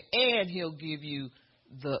 every way. And he'll give you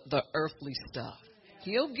the earthly stuff.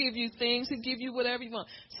 He'll give you things. He'll give you whatever you want.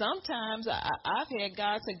 Sometimes I've had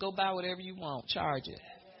God say, go buy whatever you want. Charge it.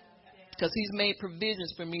 Because he's made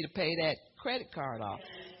provisions for me to pay that credit card off.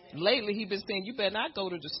 Lately, he's been saying, you better not go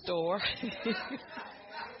to the store.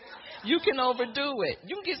 You can overdo it.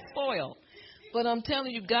 You can get spoiled. But I'm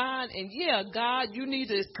telling you, God, you need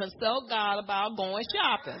to consult God about going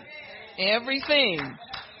shopping. Everything.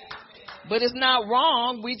 But it's not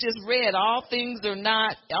wrong. We just read all things are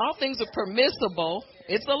permissible.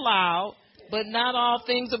 It's allowed, but not all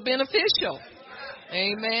things are beneficial.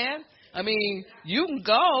 Amen. I mean, you can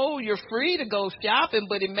go, you're free to go shopping,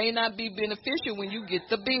 but it may not be beneficial when you get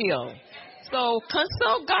the bill. So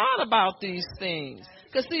consult God about these things.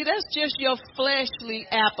 Because, see, that's just your fleshly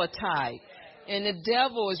appetite. And the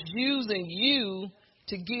devil is using you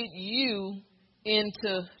to get you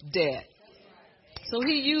into debt. So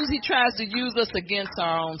he tries to use us against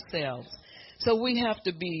our own selves. So we have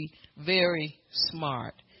to be very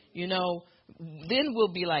smart. You know, then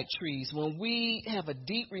we'll be like trees. When we have a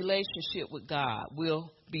deep relationship with God,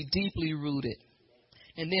 we'll be deeply rooted.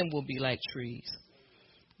 And then we'll be like trees.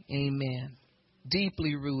 Amen.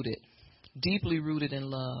 Deeply rooted. Deeply rooted in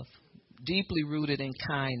love. Deeply rooted in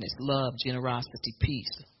kindness, love, generosity,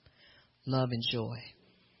 peace, love, and joy.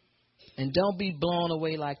 And don't be blown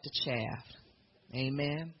away like the chaff.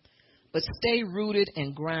 Amen. But stay rooted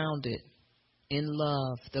and grounded in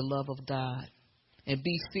love, the love of God. And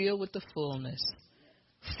be filled with the fullness,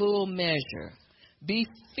 full measure. Be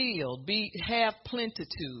filled, have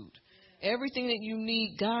plenitude. Everything that you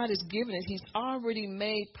need, God has given it. He's already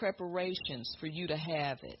made preparations for you to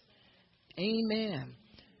have it. Amen.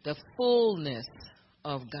 The fullness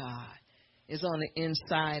of God is on the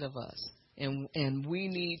inside of us. And we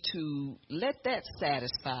need to let that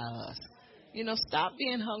satisfy us. You know, stop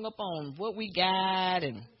being hung up on what we got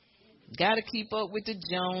and got to keep up with the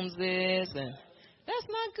Joneses. And that's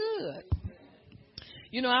not good.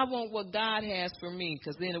 You know, I want what God has for me,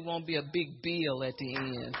 because then it won't be a big bill at the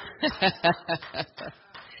end.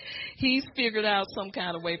 He's figured out some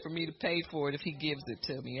kind of way for me to pay for it if he gives it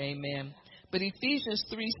to me. Amen. But Ephesians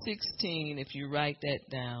 3:16, if you write that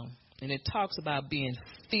down, and it talks about being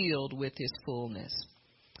filled with his fullness,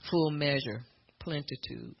 full measure,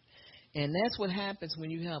 plenitude. And that's what happens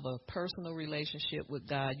when you have a personal relationship with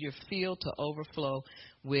God. You're filled to overflow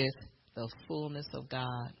with the fullness of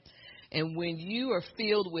God. And when you are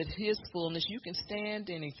filled with his fullness, you can stand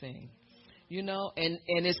anything, you know, and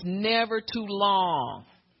it's never too long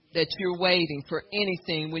that you're waiting for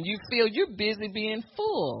anything. When you feel you're busy being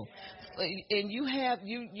full and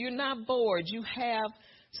you're not bored, you have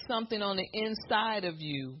something on the inside of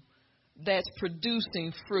you that's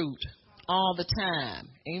producing fruit all the time.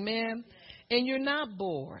 Amen. And you're not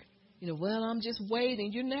bored. You know, well, I'm just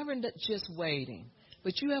waiting. You're never just waiting.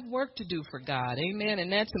 But you have work to do for God. Amen.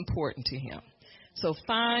 And that's important to him. So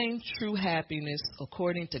find true happiness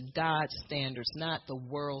according to God's standards, not the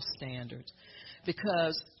world's standards.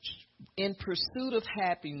 Because in pursuit of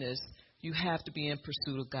happiness, you have to be in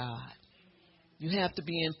pursuit of God. You have to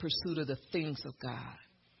be in pursuit of the things of God.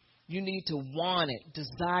 You need to want it,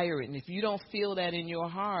 desire it. And if you don't feel that in your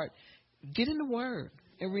heart, get in the Word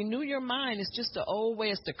and renew your mind. It's just the old way.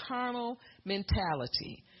 It's the carnal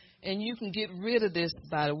mentality. And you can get rid of this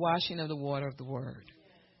by the washing of the water of the Word.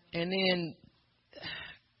 And then,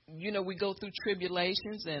 you know, we go through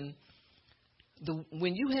tribulations, and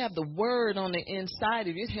when you have the Word on the inside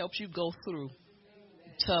of you, it helps you go through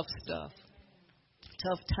tough stuff.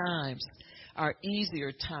 Tough times are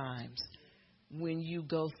easier times when you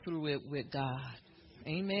go through it with God.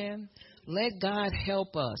 Amen. Let God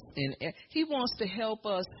help us. And he wants to help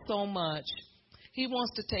us so much. He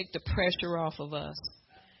wants to take the pressure off of us.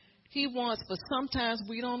 He wants, but sometimes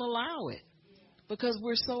we don't allow it because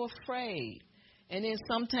we're so afraid. And then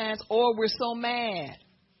sometimes, or we're so mad,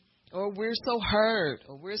 or we're so hurt,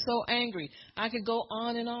 or we're so angry. I could go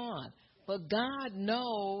on and on. But God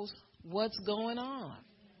knows what's going on.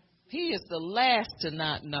 He is the last to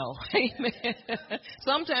not know. Amen.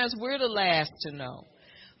 Sometimes we're the last to know.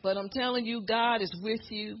 But I'm telling you, God is with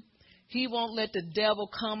you. He won't let the devil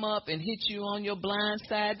come up and hit you on your blind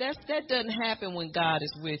side. That doesn't happen when God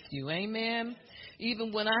is with you. Amen.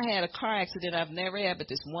 Even when I had a car accident, I've never had but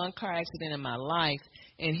this one car accident in my life,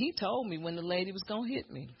 and he told me when the lady was going to hit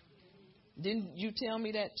me. Didn't you tell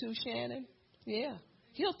me that too, Shannon? Yeah.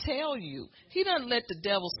 He'll tell you. He doesn't let the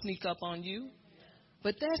devil sneak up on you.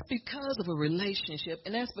 But that's because of a relationship,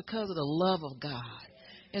 and that's because of the love of God.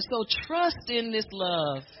 And so trust in this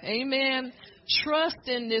love. Amen. Trust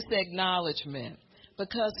in this acknowledgement,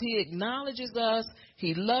 because he acknowledges us.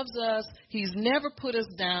 He loves us. He's never put us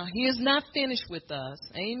down. He is not finished with us.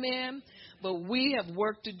 Amen. But we have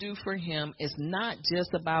work to do for him. It's not just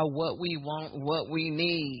about what we want, what we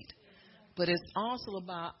need, but it's also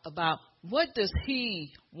about what does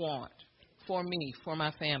he want for me, for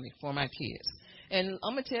my family, for my kids. And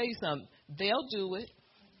I'm going to tell you something. They'll do it.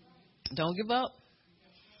 Don't give up.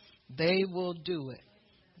 They will do it.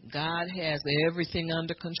 God has everything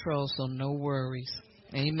under control, so no worries.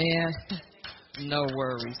 Amen. No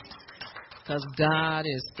worries. Because God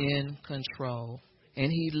is in control.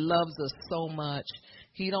 And he loves us so much.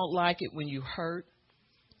 He don't like it when you hurt.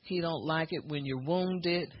 He don't like it when you're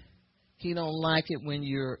wounded. He don't like it when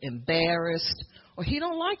you're embarrassed. Or he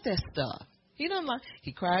don't like that stuff.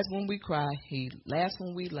 He cries when we cry. He laughs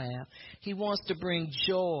when we laugh. He wants to bring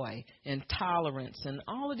joy and tolerance and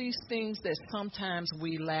all of these things that sometimes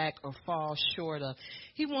we lack or fall short of.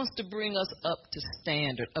 He wants to bring us up to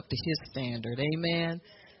his standard. Amen.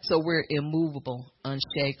 So we're immovable,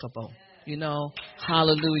 unshakable.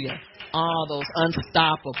 Hallelujah. All those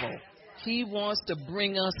unstoppable. He wants to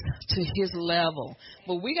bring us to his level.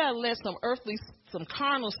 But we got to let some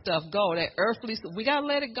carnal stuff go. That earthly, we got to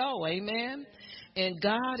let it go. Amen. And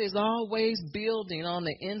God is always building on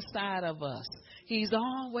the inside of us. He's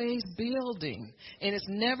always building. And it's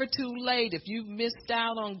never too late. If you've missed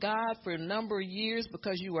out on God for a number of years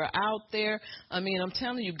because you were out there, I'm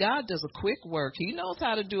telling you, God does a quick work. He knows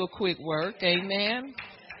how to do a quick work. Amen.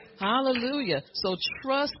 Hallelujah. So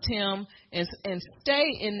trust him and stay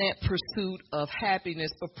in that pursuit of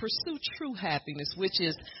happiness, but pursue true happiness, which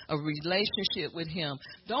is a relationship with him.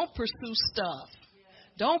 Don't pursue stuff.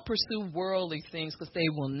 Don't pursue worldly things, because they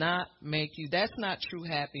will not make you. That's not true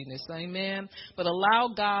happiness. Amen. But allow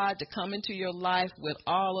God to come into your life with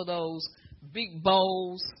all of those big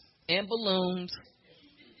bows and balloons.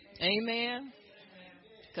 Amen.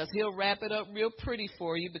 Because he'll wrap it up real pretty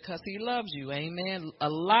for you because he loves you. Amen.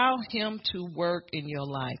 Allow him to work in your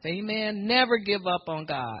life. Amen. Never give up on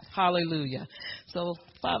God. Hallelujah. So,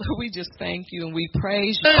 Father, we just thank you and we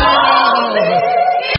praise you.